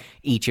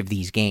each of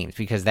these games,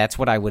 because that's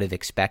what I would have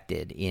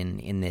expected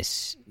in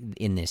this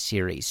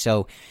series.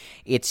 So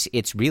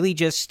it's really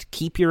just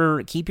keep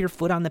your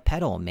foot on the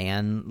pedal,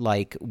 man.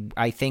 Like,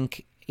 I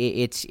think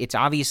it's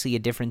obviously a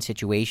different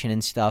situation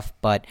and stuff,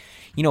 but,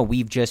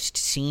 we've just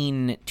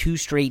seen 2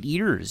 straight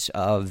years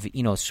of,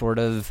 sort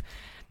of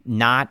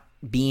not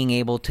being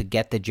able to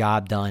get the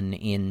job done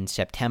in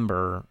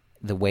September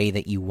the way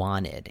that you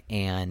wanted.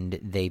 And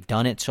they've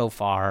done it so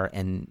far.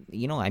 And,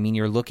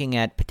 you're looking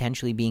at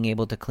potentially being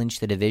able to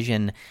clinch the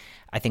division,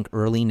 I think,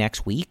 early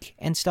next week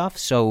and stuff.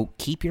 So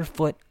keep your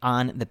foot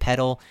on the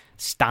pedal,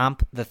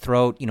 stomp the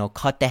throat,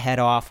 cut the head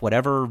off,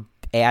 whatever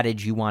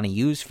adage you want to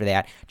use for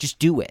that. Just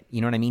do it.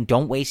 You know what I mean?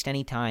 Don't waste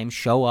any time.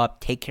 Show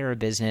up, take care of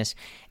business,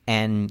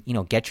 and,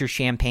 get your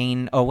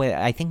champagne. Oh, wait,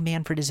 I think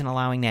Manfred isn't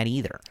allowing that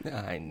either.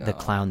 I know. The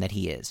clown that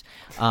he is.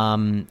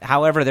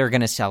 However they're going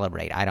to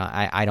celebrate,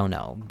 I don't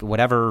know.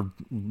 Whatever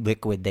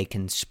liquid they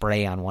can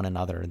spray on one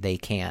another, they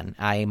can.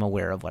 I am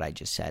aware of what I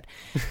just said.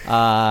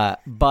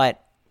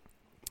 But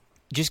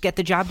just get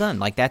the job done.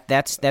 Like,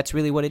 that's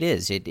really what it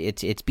is.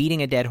 It's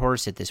beating a dead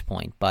horse at this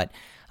point. But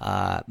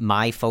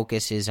my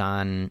focus is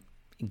on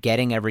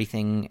getting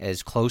everything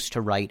as close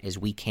to right as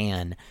we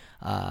can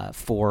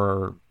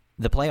for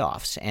the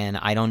playoffs. And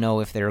I don't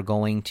know if they're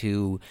going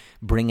to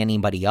bring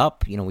anybody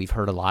up. We've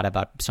heard a lot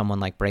about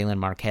someone like Braylon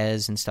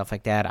Marquez and stuff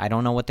like that. I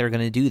don't know what they're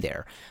going to do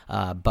there.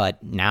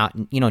 But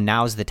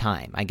now's the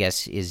time, I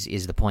guess,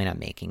 is the point I'm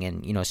making.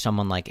 And,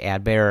 someone like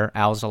Adbert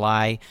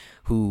Alzolay,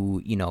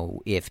 who,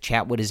 if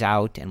Chatwood is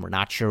out and we're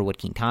not sure what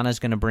Quintana's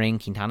going to bring,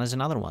 Quintana's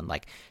another one.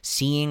 Like,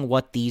 seeing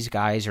what these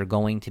guys are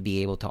going to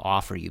be able to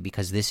offer you,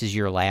 because this is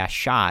your last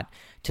shot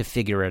to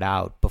figure it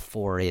out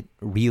before it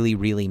really,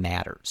 really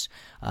matters.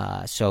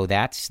 So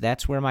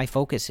that's where my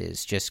focus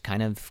is, just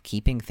kind of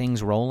keeping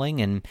things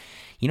rolling. And,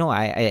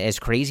 I as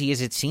crazy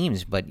as it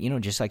seems, but,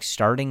 just like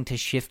starting to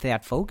shift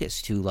that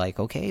focus to like,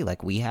 okay,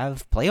 like we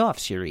have playoff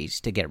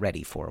series to get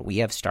ready for. We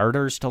have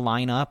starters to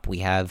line up. We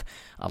have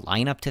a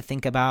lineup to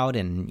think about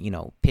and,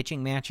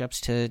 pitching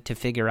matchups to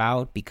figure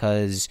out,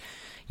 because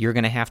you're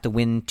going to have to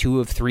win 2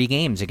 of 3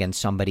 games against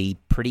somebody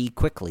pretty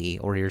quickly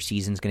or your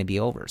season's going to be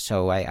over.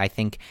 So I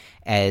think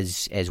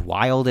as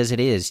wild as it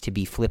is to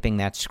be flipping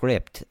that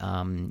script,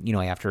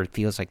 after it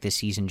feels like this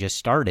season just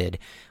started,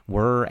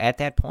 we're at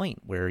that point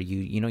where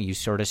you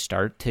sort of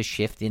start to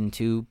shift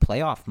into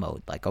playoff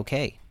mode. Like,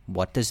 okay,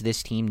 what does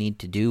this team need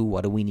to do?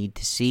 What do we need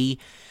to see?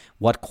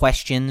 What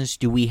questions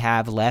do we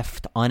have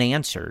left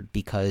unanswered?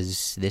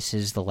 Because this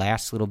is the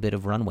last little bit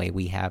of runway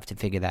we have to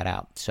figure that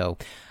out. So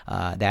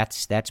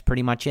that's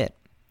pretty much it.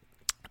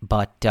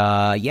 But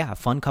a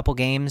fun couple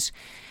games.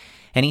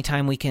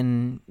 Anytime we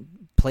can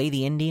play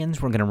the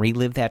Indians, we're going to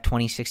relive that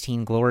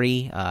 2016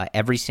 glory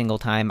every single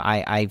time.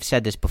 I've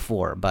said this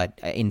before, but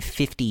in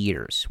 50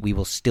 years, we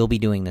will still be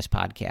doing this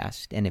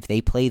podcast. And if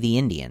they play the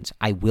Indians,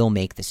 I will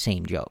make the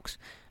same jokes.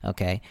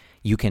 Okay?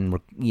 You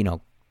can,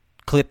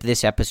 clip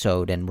this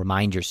episode and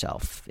remind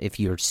yourself if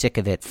you're sick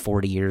of it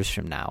 40 years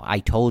from now. I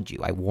told you,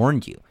 I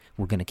warned you,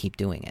 we're going to keep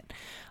doing it.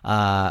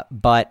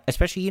 But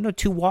especially,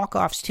 2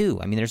 walk-offs too.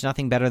 I mean, there's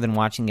nothing better than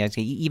watching guys,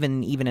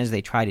 even as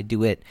they try to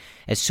do it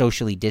as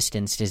socially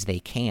distanced as they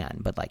can.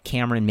 But like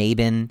Cameron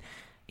Maybin,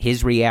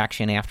 his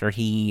reaction after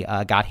he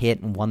got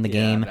hit and won the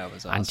game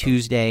on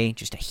Tuesday,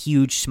 just a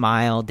huge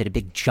smile, did a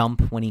big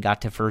jump when he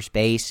got to first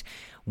base.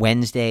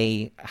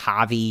 Wednesday,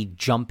 Javi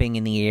jumping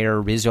in the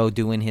air, Rizzo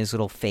doing his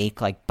little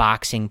fake like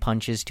boxing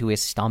punches to his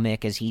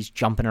stomach as he's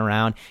jumping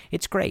around.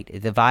 It's great.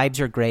 The vibes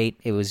are great.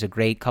 It was a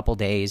great couple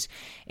days,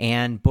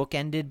 and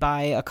bookended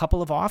by a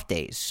couple of off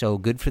days. So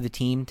good for the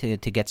team to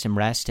get some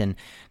rest, and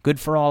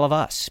good for all of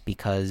us,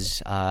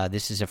 because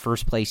this is a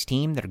first place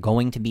team. They're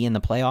going to be in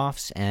the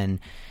playoffs, and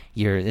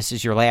this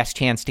is your last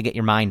chance to get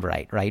your mind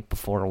right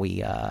before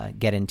we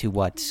get into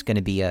what's going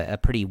to be a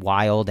pretty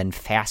wild and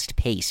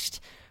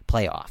fast-paced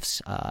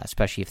playoffs,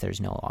 especially if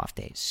there's no off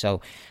days.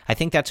 So I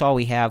think that's all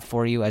we have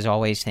for you. As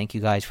always, thank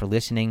you guys for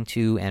listening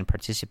to and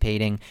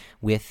participating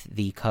with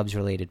the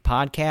Cubs-related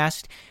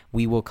podcast.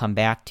 We will come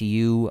back to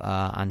you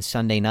on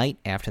Sunday night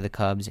after the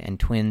Cubs and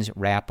Twins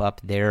wrap up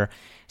their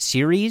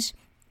series.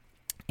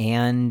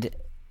 And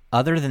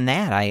other than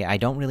that, I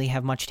don't really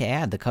have much to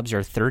add. The Cubs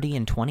are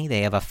 30-20.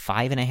 They have a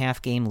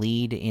 5.5-game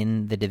lead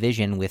in the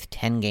division with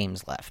 10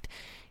 games left.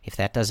 If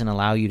that doesn't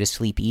allow you to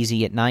sleep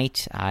easy at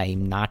night,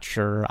 I'm not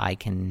sure I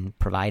can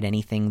provide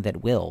anything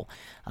that will.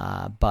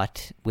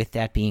 But with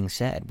that being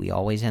said, we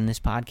always end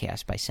this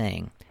podcast by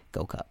saying,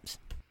 go Cubs.